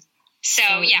interesting. So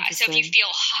so if you feel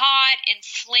hot,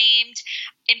 inflamed,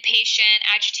 impatient,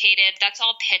 agitated, that's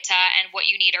all pitta, and what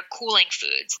you need are cooling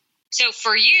foods. So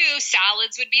for you,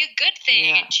 salads would be a good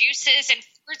thing, and juices and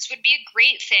fruits would be a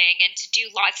great thing, and to do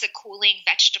lots of cooling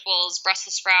vegetables,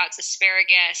 Brussels sprouts,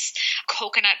 asparagus,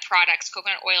 coconut products,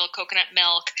 coconut oil, coconut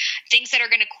milk, things that are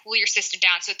going to cool your system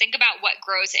down. So think about what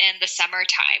grows in the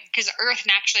summertime, because Earth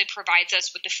naturally provides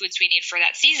us with the foods we need for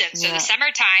that season. So the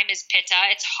summertime is pitta,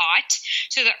 it's hot,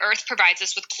 so the Earth provides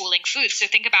us with cooling foods. So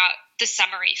think about the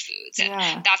summery foods,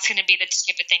 and that's going to be the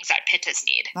type of things that pittas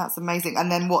need. That's amazing.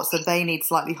 And then what? So they need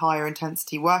slightly higher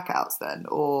intensity workouts then,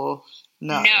 or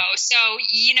no? No. So,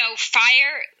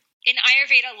 fire in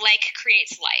Ayurveda, like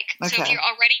creates like. So if you're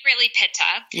already really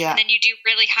pitta, and then you do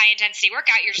really high intensity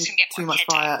workout, you're just going to get too more much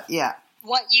pitta. fire.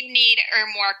 What you need are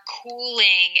more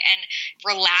cooling and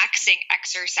relaxing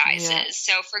exercises.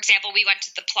 So, for example, we went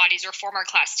to the Pilates reformer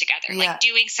class together. Like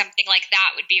doing something like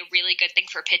that would be a really good thing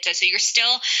for pitta. So you're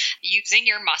still using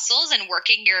your muscles and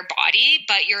working your body,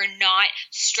 but you're not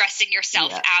stressing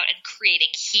yourself out and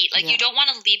creating heat. Like you don't want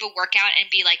to leave a workout and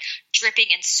be like dripping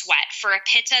in sweat. For a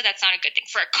pitta, that's not a good thing.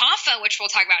 For a kapha, which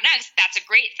we'll talk about next, that's a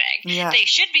great thing. They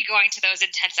should be going to those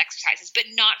intense exercises, but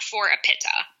not for a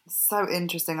pitta. So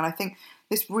interesting. And I think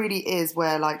this really is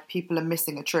where like people are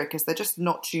missing a trick, is they're just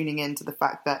not tuning into the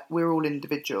fact that we're all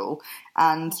individual,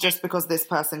 and just because this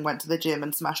person went to the gym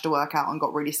and smashed a workout and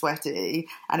got really sweaty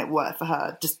and it worked for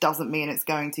her just doesn't mean it's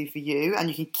going to for you. And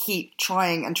you can keep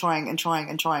trying and trying and trying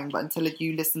and trying, but until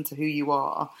you listen to who you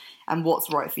are and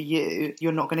what's right for you,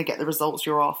 you're not going to get the results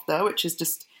you're after, which is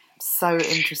just so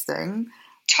interesting.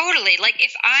 Totally. Like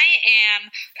if I am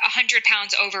 100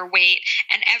 pounds overweight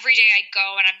and every day I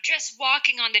go and I'm just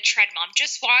walking on the treadmill, I'm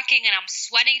just walking and I'm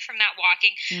sweating from that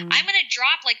walking, I'm going to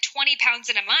drop like 20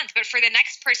 pounds in a month. But for the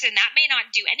next person, that may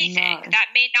not do anything. No.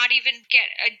 That may not even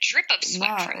get a drip of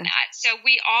sweat from that. So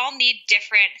we all need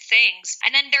different things.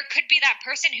 And then there could be that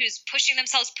person who's pushing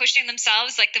themselves.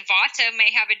 Like the Vata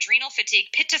may have adrenal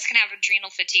fatigue. Pittas can have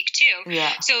adrenal fatigue too.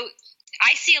 Yeah. So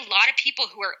I see a lot of people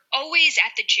who are always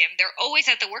at the gym. They're always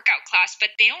at the workout class, but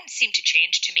they don't seem to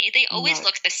change to me. They always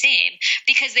look the same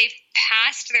because they've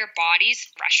passed their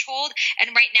body's threshold.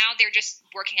 And right now they're just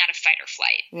working out of fight or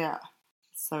flight. Yeah.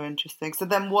 So interesting. So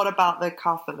then what about the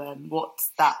Kapha then?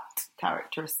 What's that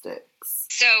characteristics?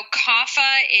 So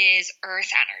Kapha is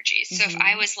earth energy. So if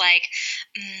I was like,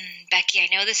 Becky, I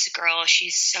know this girl,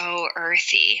 she's so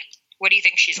earthy. What do you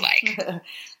think she's like?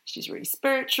 She's really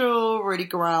spiritual, really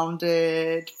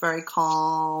grounded, very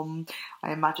calm.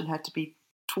 I imagine her to be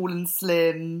tall and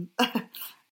slim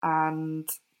and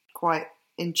quite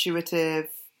intuitive,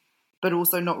 but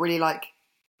also not really like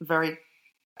very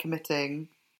committing,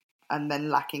 and then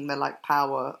lacking the like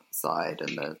power side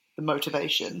and the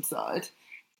motivation side.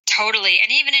 Totally.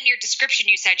 And even in your description,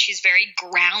 you said she's very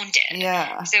grounded.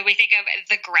 Yeah. So we think of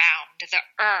the ground, the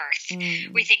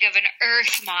earth. We think of an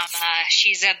earth mama.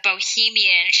 She's a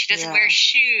bohemian. She doesn't wear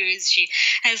shoes. She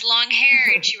has long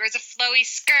hair and she wears a flowy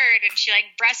skirt and she like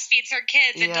breastfeeds her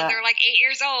kids until they're like 8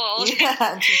 years old.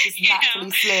 Yeah. And she's just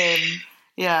naturally slim.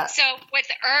 Yeah. So with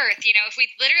the earth, if we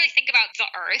literally think about the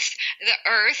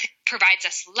earth provides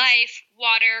us life,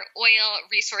 water, oil,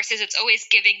 resources. It's always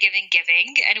giving,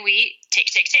 and we take.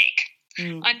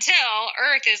 Until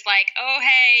earth is like, oh,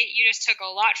 hey, you just took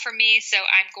a lot from me, so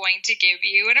I'm going to give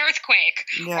you an earthquake,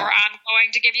 or I'm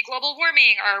going to give you global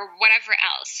warming, or whatever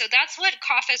else. So that's what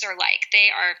Kaphas are like. They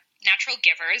are natural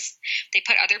givers. They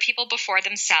put other people before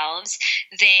themselves.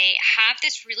 They have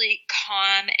this really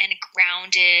calm and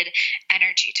grounded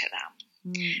energy to them.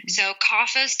 So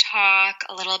Kaphas talk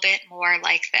a little bit more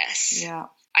like this. Yeah.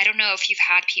 I don't know if you've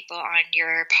had people on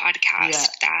your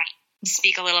podcast that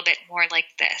speak a little bit more like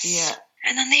this. Yeah.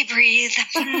 And then they breathe.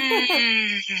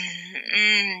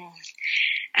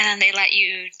 And then they let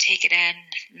you take it in.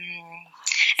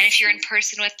 And if you're in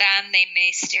person with them, they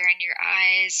may stare in your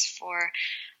eyes for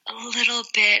a little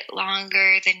bit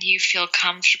longer than you feel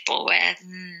comfortable with,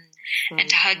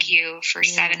 and hug you for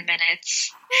 7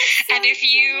 minutes. So and if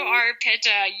you are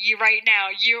Pitta, you right now,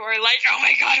 you are like, oh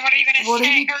my God, what are you going to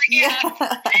say?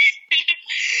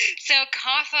 So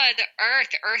Kapha,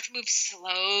 the earth moves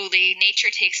slowly. Nature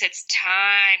takes its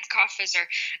time. Kaphas are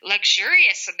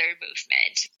luxurious in their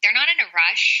movement. They're not in a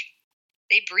rush.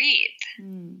 They breathe.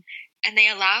 And they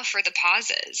allow for the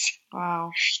pauses.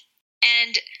 Wow.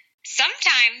 And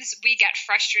sometimes we get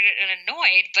frustrated and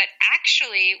annoyed, but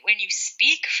actually when you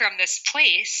speak from this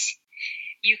place,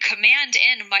 you command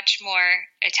in much more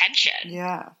attention.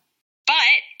 Yeah.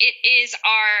 But it is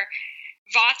our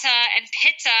Vata and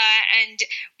Pitta and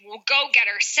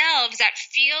go-getter selves that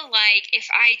feel like if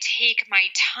I take my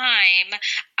time,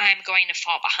 I'm going to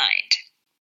fall behind.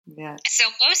 Yeah. So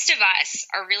most of us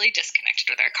are really disconnected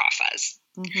with our Kaphas.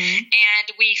 And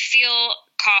we feel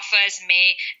Kaphas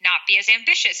may not be as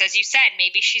ambitious, as you said.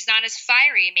 Maybe she's not as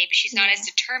fiery. Maybe she's not as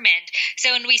determined.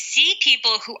 So when we see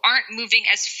people who aren't moving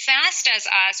as fast as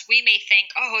us, we may think,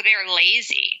 oh, they're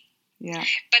lazy. Yeah.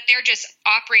 But they're just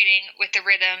operating with the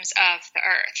rhythms of the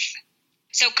earth.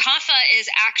 So Kapha is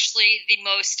actually the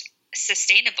most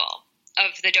sustainable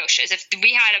of the doshas. If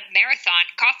we had a marathon,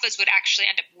 Kaphas would actually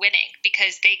end up winning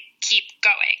because they keep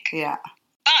going. Yeah.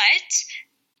 But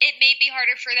it may be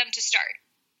harder for them to start.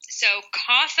 So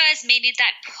Kaphas may need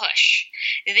that push.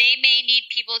 They may need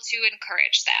people to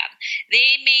encourage them.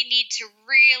 They may need to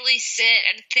really sit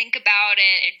and think about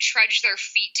it and trudge their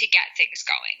feet to get things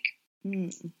going.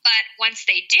 But once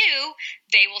they do,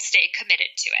 they will stay committed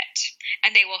to it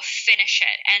and they will finish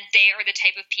it. And they are the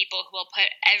type of people who will put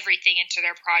everything into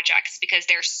their projects because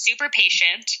they're super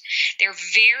patient. They're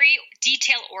very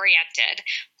detail oriented.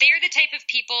 They're the type of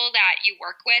people that you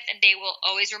work with and they will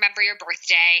always remember your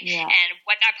birthday and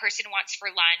what that person wants for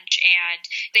lunch. And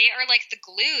they are like the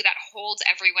glue that holds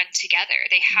everyone together.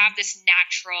 They have this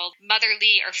natural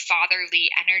motherly or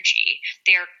fatherly energy.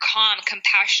 They're calm,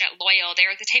 compassionate, loyal.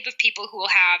 They're the type of people who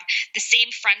will have the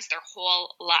same friends their whole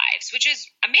peaceful lives, which is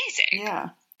amazing. Yeah.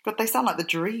 God, they sound like the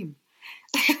dream.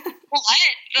 But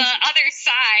the other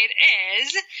side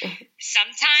is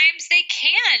sometimes they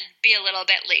can be a little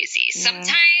bit lazy. Yeah.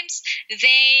 Sometimes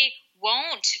they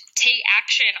won't take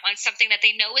action on something that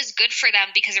they know is good for them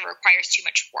because it requires too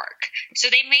much work. So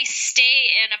they may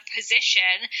stay in a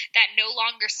position that no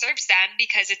longer serves them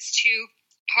because it's too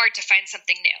hard to find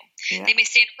something new. Yeah. They may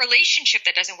stay in a relationship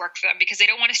that doesn't work for them because they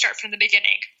don't want to start from the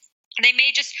beginning. They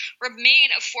may just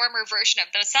remain a former version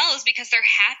of themselves because they're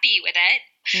happy with it.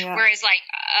 Yeah. Whereas like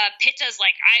Pitta's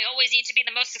like, I always need to be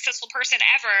the most successful person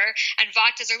ever. And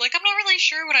Vatas are like, I'm not really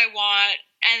sure what I want.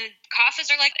 And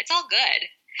Kaphas are like, it's all good.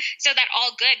 So that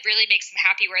all good really makes them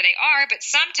happy where they are. But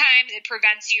sometimes it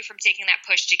prevents you from taking that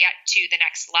push to get to the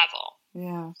next level.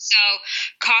 Yeah. So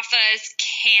Kaphas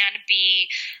can be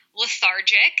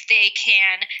lethargic. They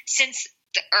can, since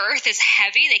the earth is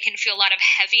heavy, they can feel a lot of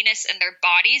heaviness in their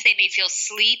bodies. They may feel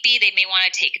sleepy. They may want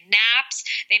to take naps.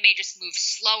 They may just move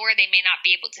slower. They may not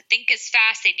be able to think as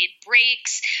fast. They need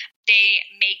breaks. They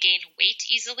may gain weight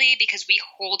easily because we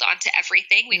hold on to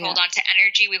everything. We hold on to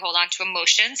energy. We hold on to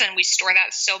emotions, and we store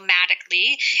that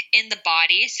somatically in the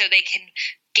body so they can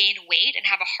gain weight and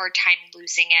have a hard time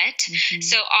losing it. Mm-hmm.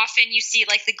 So often you see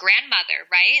like the grandmother,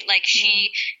 right? Like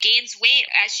she gains weight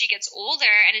as she gets older,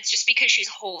 and it's just because she's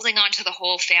holding on to the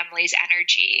whole family's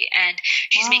energy, and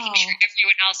she's making sure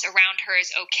everyone else around her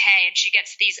is okay. And she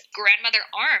gets these grandmother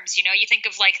arms. You know, you think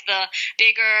of like the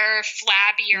bigger,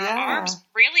 flabbier arms.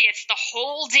 Really, it's the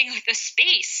holding the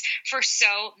space for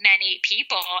so many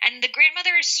people. And the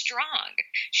grandmother is strong.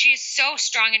 She is so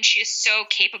strong, and she is so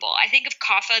capable. I think of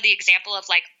Kapha, the example of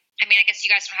like, I mean, I guess you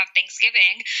guys don't have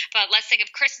Thanksgiving, but let's think of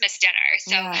Christmas dinner.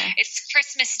 So it's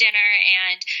Christmas dinner,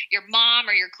 and your mom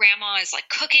or your grandma is like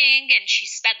cooking, and she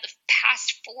spent the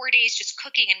past 4 days just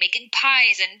cooking and making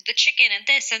pies and the chicken and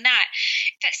this and that.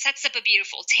 That sets up a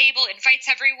beautiful table, invites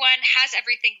everyone, has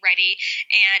everything ready,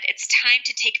 and it's time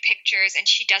to take pictures, and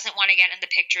she doesn't want to get in the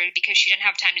picture because she didn't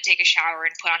have time to take a shower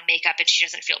and put on makeup, and she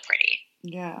doesn't feel pretty.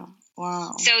 Yeah.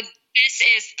 Wow. So this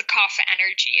is the Kapha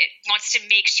energy. It wants to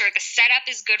make sure the setup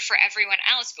is good for everyone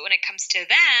else, but when it comes to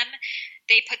them,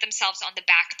 they put themselves on the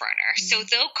back burner. Mm-hmm. So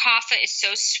though Kapha is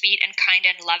so sweet and kind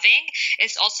and loving,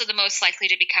 it's also the most likely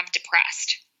to become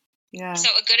depressed. Yeah. So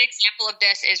a good example of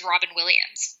this is Robin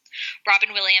Williams.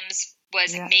 Robin Williams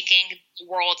was making the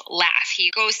world laugh.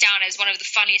 He goes down as one of the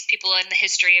funniest people in the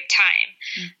history of time.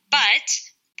 Mm-hmm. But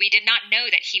we did not know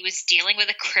that he was dealing with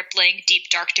a crippling, deep,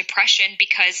 dark depression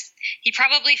because he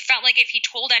probably felt like if he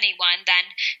told anyone, then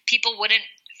people wouldn't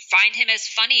find him as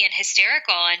funny and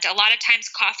hysterical. And a lot of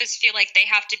times Kaphas feel like they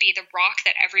have to be the rock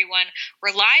that everyone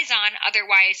relies on.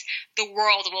 Otherwise, the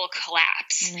world will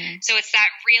collapse. Mm-hmm. So it's that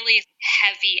really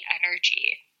heavy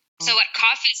energy. So what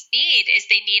Kaphas need is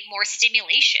they need more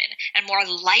stimulation and more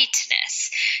lightness.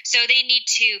 So they need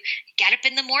to get up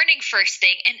in the morning first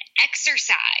thing and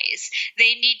exercise.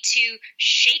 They need to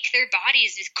shake their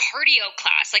bodies with cardio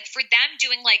class. Like for them,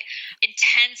 doing like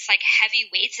intense, like heavy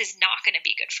weights is not going to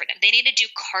be good for them. They need to do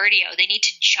cardio. They need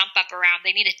to jump up around.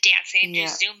 They need to dance. They need to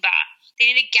do Zumba.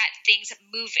 They need to get things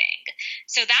moving.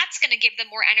 So that's going to give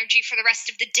them more energy for the rest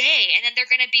of the day. And then they're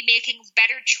going to be making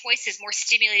better choices, more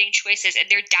stimulating choices in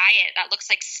their diet. That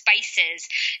looks like spices.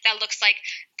 That looks like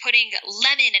putting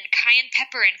lemon and cayenne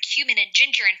pepper and cumin and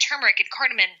ginger and turmeric and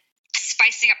cardamom,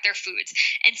 spicing up their foods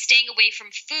and staying away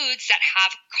from foods that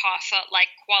have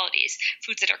Kapha-like qualities,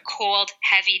 foods that are cold,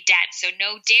 heavy, dense. So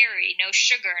no dairy, no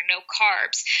sugar, no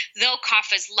carbs. Though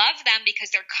Kaphas love them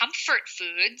because they're comfort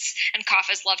foods and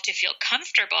Kaphas love to feel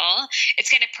comfortable,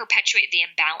 it's going to perpetuate the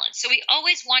imbalance. So we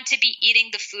always want to be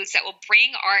eating the foods that will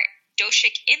bring our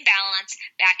doshic imbalance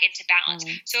back into balance.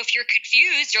 Mm-hmm. So if you're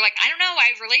confused, you're like, I don't know,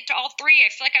 I relate to all three. I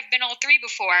feel like I've been all three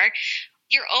before.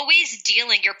 You're always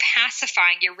dealing, you're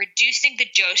pacifying, you're reducing the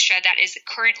dosha that is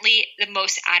currently the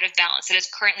most out of balance, that is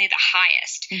currently the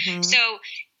highest. Mm-hmm. So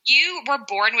you were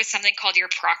born with something called your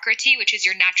prakriti, which is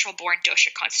your natural born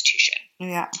dosha constitution.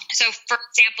 Yeah. So for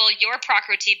example, your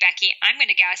prakriti, Becky, I'm going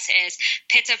to guess is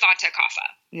Pitta, Vata, Kapha.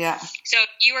 Yeah. So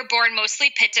you were born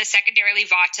mostly Pitta, secondarily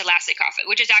Vata, lastly Kapha,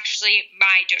 which is actually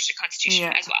my dosha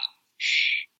constitution as well.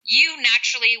 You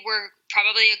naturally were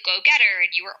probably a go-getter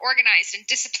and you were organized and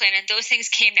disciplined, and those things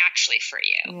came naturally for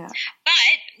you. Yeah.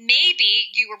 But maybe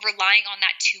you were relying on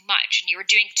that too much and you were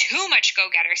doing too much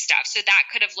go-getter stuff. So that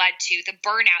could have led to the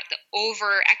burnout, the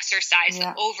over-exercise,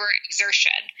 the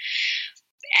over-exertion.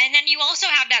 And then you also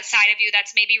have that side of you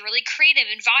that's maybe really creative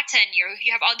and Vata, and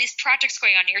you have all these projects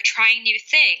going on, you're trying new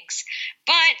things.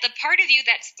 But the part of you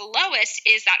that's the lowest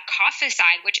is that Kapha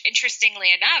side, which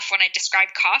interestingly enough, when I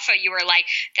described Kapha, you were like,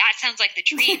 that sounds like the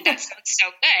dream. That sounds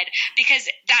so good, because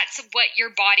that's what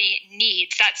your body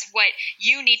needs. That's what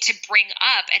you need to bring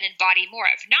up and embody more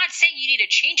of. Not saying you need to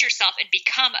change yourself and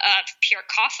become a pure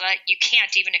Kapha. You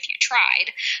can't, even if you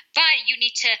tried. But you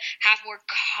need to have more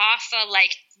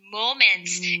Kapha-like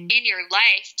moments in your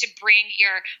life to bring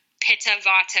your Pitta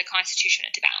Vata constitution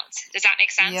into balance. Does that make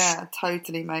sense? Yeah,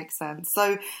 totally makes sense.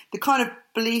 So the kind of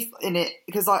belief in it,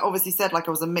 because I obviously said like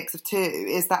I was a mix of two,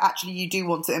 is that actually you do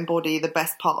want to embody the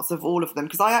best parts of all of them.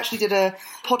 Because I actually did a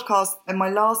podcast in my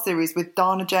last series with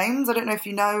Dana James. I don't know if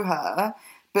you know her,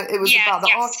 but it was about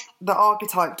the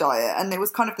archetype diet, and it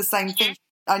was kind of the same thing.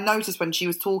 I noticed when she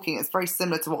was talking, it's very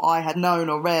similar to what I had known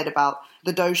or read about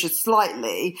the doshas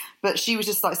slightly, but she was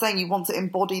just like saying you want to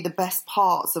embody the best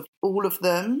parts of all of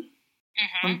them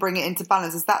and bring it into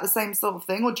balance. Is that the same sort of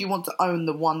thing, or do you want to own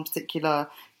the one particular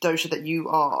dosha that you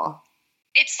are?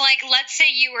 It's like, let's say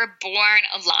you were born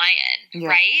a lion,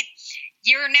 right?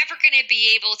 You're never going to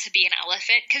be able to be an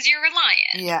elephant because you're a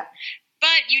lion. Yeah.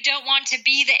 But you don't want to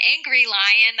be the angry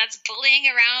lion that's bullying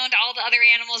around all the other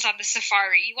animals on the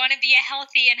safari. You want to be a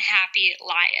healthy and happy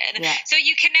lion. Yeah. So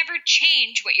you can never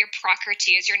change what your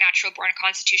prakriti is, your natural born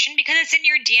constitution, because it's in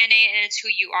your DNA and it's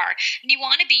who you are. And you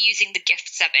want to be using the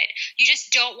gifts of it. You just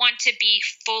don't want to be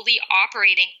fully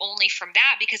operating only from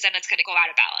that, because then it's going to go out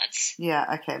of balance.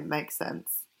 Yeah, okay, makes sense.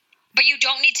 But you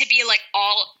don't need to be like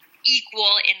all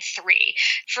equal in three.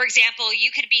 For example, you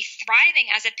could be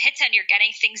thriving as a Pitta and you're getting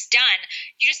things done.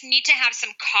 You just need to have some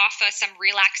Kapha, some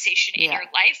relaxation in your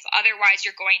life. Otherwise,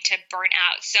 you're going to burn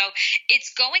out. So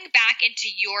it's going back into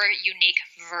your unique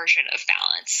version of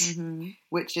balance.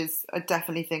 Which is, I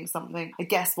definitely think something, I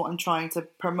guess what I'm trying to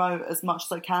promote as much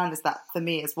as I can is that for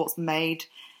me is what's made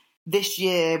this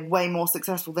year way more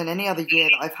successful than any other year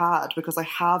that I've had, because I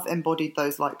have embodied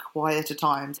those like quieter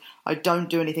times. I don't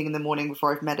do anything in the morning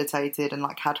before I've meditated and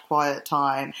like had quiet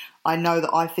time. I know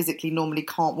that I physically normally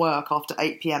can't work after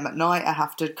 8 p.m. at night. I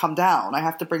have to come down. I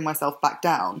have to bring myself back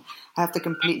down. I have to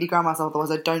completely ground myself,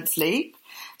 otherwise I don't sleep.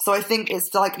 So I think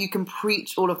it's like you can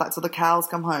preach all of that till the cows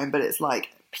come home, but it's like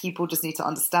people just need to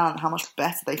understand how much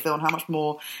better they feel and how much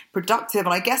more productive.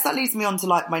 And I guess that leads me on to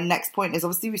like my next point is,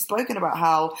 obviously we've spoken about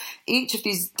how each of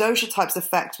these dosha types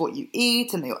affect what you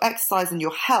eat and your exercise and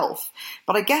your health.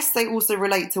 But I guess they also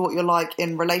relate to what you're like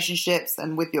in relationships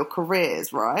and with your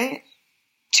careers, right?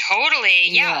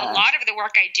 Totally. Yeah. A lot of the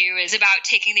work I do is about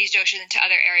taking these doshas into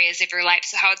other areas of your life.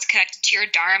 So how it's connected to your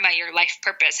dharma, your life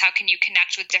purpose. How can you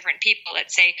connect with different people?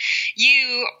 Let's say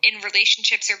you in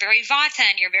relationships are very vata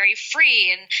and you're very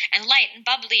free and light and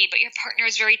bubbly, but your partner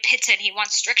is very pitta and he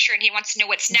wants structure and he wants to know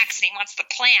what's next and he wants the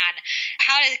plan.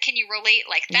 How can you relate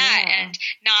like that and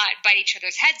not bite each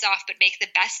other's heads off, but make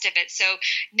the best of it? So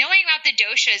knowing about the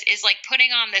doshas is like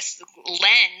putting on this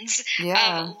lens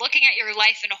of looking at your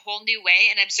life in a whole new way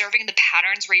and observing the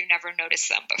patterns where you never noticed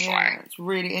them before. Yeah, it's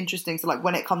really interesting. So like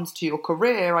when it comes to your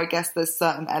career, I guess there's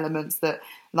certain elements that,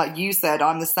 like you said,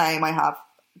 I'm the same. I have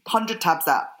 100 tabs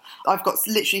up. I've got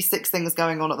literally 6 things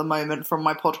going on at the moment, from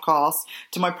my podcast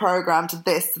to my program to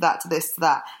this, to that, to this, to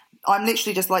that. I'm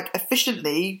literally just like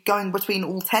efficiently going between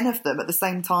all 10 of them at the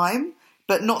same time,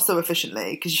 but not so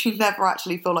efficiently because you never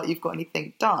actually feel like you've got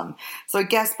anything done. So I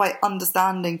guess by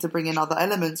understanding to bring in other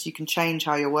elements, you can change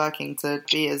how you're working to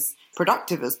be as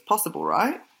productive as possible,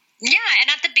 right? Yeah, and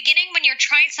at the beginning when you're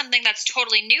trying something that's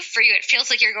totally new for you, it feels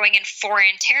like you're going in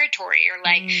foreign territory. You're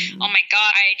like, oh my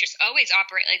God, I just always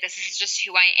operate like this. This is just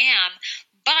who I am.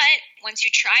 But once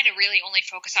you try to really only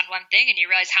focus on one thing and you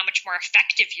realize how much more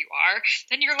effective you are,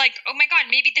 then you're like, oh my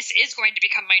God, maybe this is going to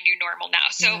become my new normal now.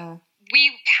 So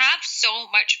we have so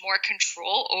much more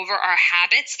control over our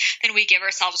habits than we give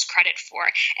ourselves credit for.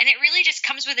 And it really just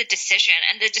comes with a decision.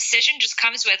 And the decision just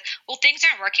comes with, well, things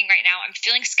aren't working right now. I'm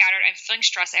feeling scattered. I'm feeling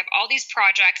stressed. I have all these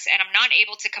projects and I'm not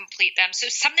able to complete them. So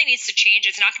something needs to change.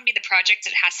 It's not going to be the project.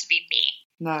 It has to be me.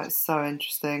 No, it's so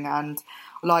interesting. And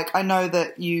like, I know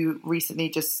that you recently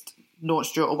just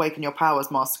launched your Awaken Your Powers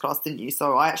masterclass, didn't you?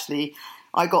 So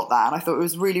I got that and I thought it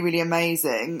was really, really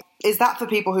amazing. Is that for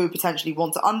people who potentially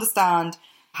want to understand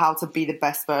how to be the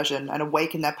best version and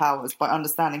awaken their powers by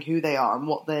understanding who they are and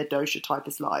what their dosha type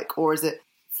is like? Or is it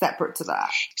separate to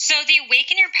that? So the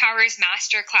Awaken Your Powers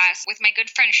masterclass with my good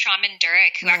friend Shaman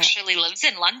Durek, who actually lives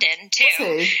in London too,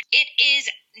 it is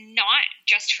not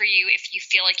just for you if you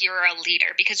feel like you're a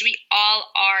leader, because we all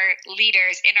are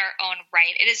leaders in our own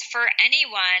right. It is for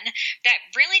anyone that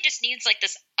really just needs like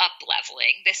this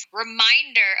up-leveling, this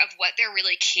reminder of what they're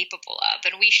really capable of.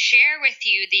 And we share with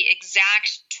you the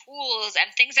exact tools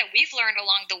and things that we've learned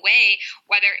along the way,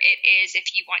 whether it is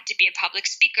if you want to be a public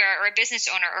speaker or a business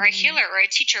owner or a healer or a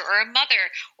teacher or a mother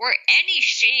or any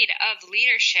shade of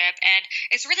leadership. And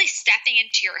it's really stepping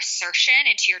into your assertion,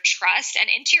 into your trust, and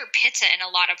into your pitta in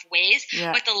a lot of ways,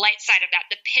 with the light side of that,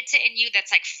 the pitta in you that's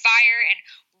like fire and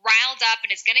riled up and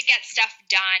is going to get stuff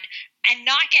done and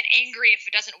not get angry if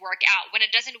it doesn't work out. When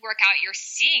it doesn't work out, you're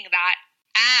seeing that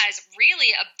as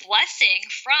really a blessing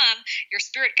from your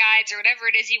spirit guides or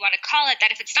whatever it is you want to call it, that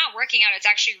if it's not working out, it's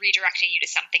actually redirecting you to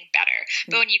something better.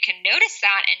 But when you can notice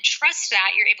that and trust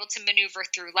that, you're able to maneuver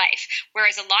through life.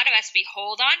 Whereas a lot of us, we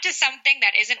hold on to something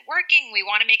that isn't working. We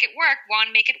want to make it work,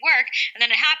 and then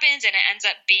it happens and it ends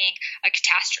up being a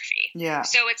catastrophe. Yeah.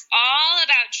 So it's all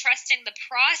about trusting the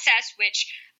process, which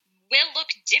will look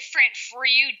different for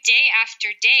you day after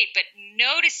day, but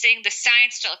noticing the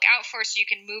signs to look out for so you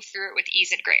can move through it with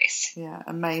ease and grace. Yeah,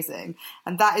 amazing.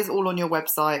 And that is all on your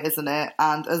website, isn't it?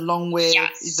 And along with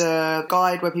the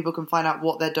guide where people can find out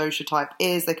what their dosha type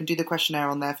is, they can do the questionnaire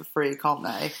on there for free, can't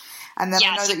they? And then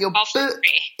I know that your book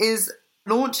is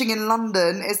launching in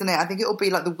London, isn't it? I think it'll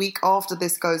be like the week after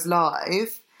this goes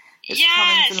live. It's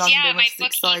coming to London, my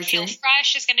book Eat Feel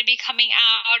Fresh is going to be coming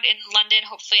out in London.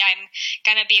 Hopefully I'm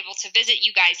going to be able to visit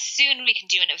you guys soon. We can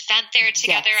do an event there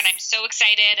together, and I'm so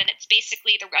excited. And it's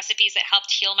basically the recipes that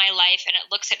helped heal my life, and it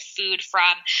looks at food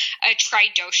from a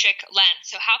tridoshic lens.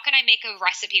 So how can I make a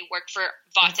recipe work for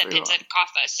Vata, Pitta, and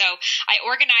Kapha? So I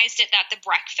organized it that the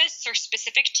breakfasts are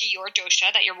specific to your dosha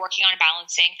that you're working on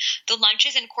balancing. The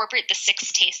lunches incorporate the 6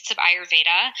 tastes of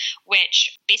Ayurveda,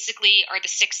 which basically are the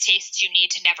 6 tastes you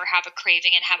need to never have a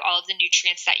craving and have all of the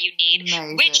nutrients that you need.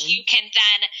 Amazing. Which you can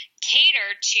then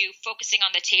cater to focusing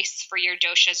on the tastes for your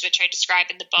doshas, which I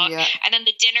describe in the book. Yeah. And then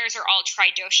the dinners are all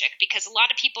tridoshic, because a lot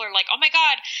of people are like, oh my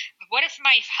God, what if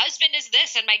my husband is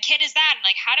this and my kid is that? And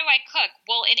like, how do I cook?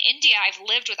 Well, in India, I've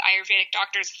lived with Ayurvedic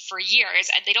doctors for years,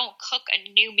 and they don't cook a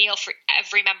new meal for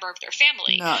every member of their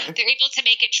family. No. They're able to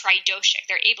make it tridoshic.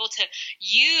 They're able to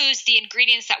use the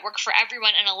ingredients that work for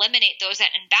everyone and eliminate those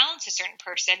that imbalance a certain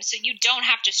person, so you don't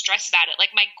have to stress about it.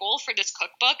 Like, my goal for this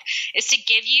cookbook is to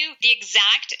give you the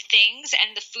exact things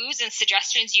and the foods and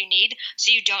suggestions you need,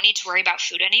 so you don't need to worry about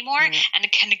food anymore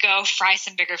and can go fry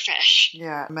some bigger fish.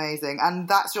 Yeah, amazing. And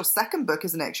that's your second book,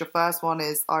 isn't it? Your first one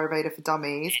is Ayurveda for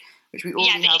Dummies, which we already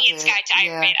have. Yeah, the Idiot's Guide to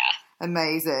Ayurveda. Yeah.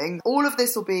 Amazing. All of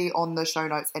this will be on the show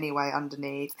notes anyway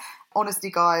underneath. Honestly,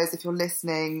 guys, if you're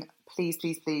listening, please,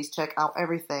 please, please check out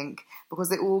everything,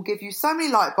 because it will give you so many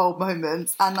light bulb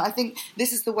moments. And I think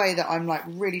this is the way that I'm like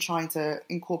really trying to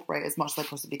incorporate as much as I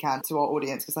possibly can to our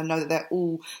audience, because I know that they're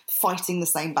all fighting the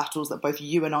same battles that both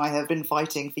you and I have been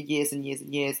fighting for years and years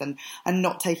and years, and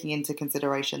not taking into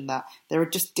consideration that there are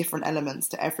just different elements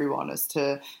to everyone as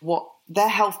to what their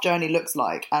health journey looks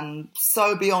like, and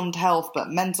so beyond health, but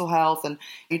mental health. And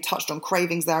you touched on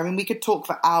cravings there. I mean, we could talk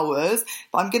for hours,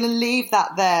 but I'm going to leave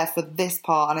that there for this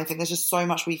part. And I think there's just so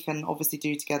much we can obviously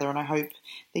do together, and I hope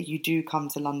that you do come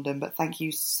to London. But thank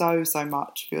you so, so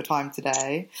much for your time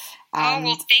today. Oh,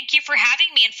 well, thank you for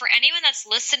having me. And for anyone that's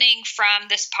listening from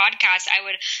this podcast, I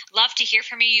would love to hear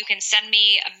from you. You can send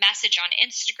me a message on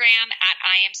Instagram at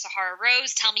I am Sahara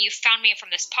Rose. Tell me you found me from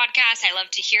this podcast. I love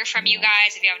to hear from you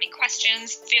guys. If you have any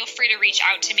questions, feel free to reach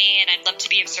out to me, and I'd love to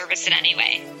be of service in any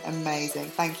way. Amazing.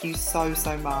 Thank you so,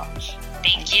 so much.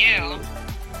 Thank you.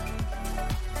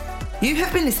 You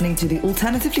have been listening to the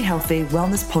Alternatively Healthy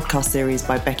Wellness Podcast series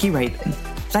by Becky Rabin.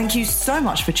 Thank you so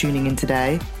much for tuning in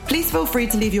today. Please feel free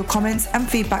to leave your comments and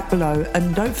feedback below,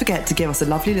 and don't forget to give us a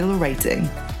lovely little rating.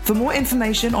 For more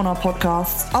information on our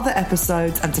podcasts, other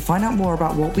episodes, and to find out more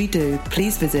about what we do,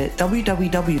 please visit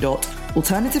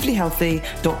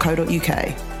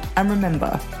www.alternativelyhealthy.co.uk. And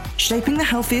remember, shaping the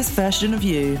healthiest version of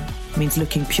you means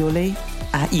looking purely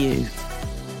at you.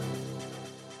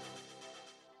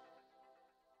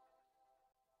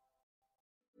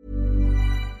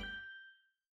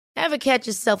 Ever catch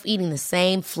yourself eating the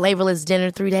same flavorless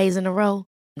dinner 3 days in a row?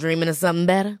 Dreaming of something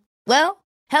better? Well,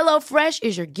 HelloFresh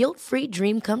is your guilt-free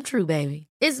dream come true, baby.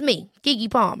 It's me, Keke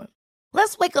Palmer.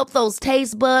 Let's wake up those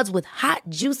taste buds with hot,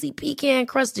 juicy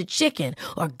pecan-crusted chicken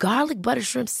or garlic butter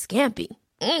shrimp scampi.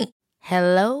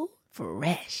 Hello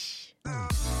Fresh.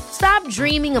 Stop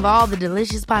dreaming of all the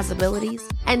delicious possibilities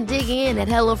and dig in at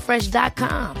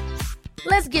HelloFresh.com.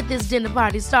 Let's get this dinner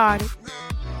party started.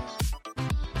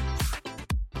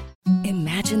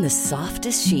 Imagine the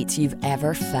softest sheets you've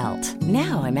ever felt.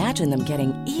 Now imagine them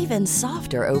getting even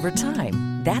softer over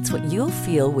time. That's what you'll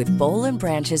feel with Bowl and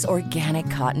Branch's organic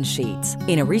cotton sheets.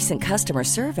 In a recent customer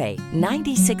survey,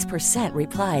 96%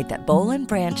 replied that Bowl and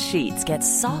Branch sheets get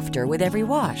softer with every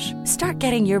wash. Start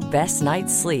getting your best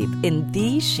night's sleep in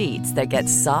these sheets that get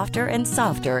softer and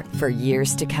softer for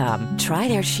years to come. Try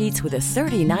their sheets with a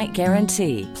 30-night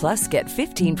guarantee. Plus, get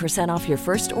 15% off your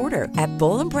first order at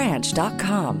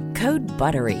bowlandbranch.com. Code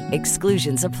BUTTERY.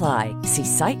 Exclusions apply. See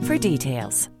site for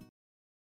details.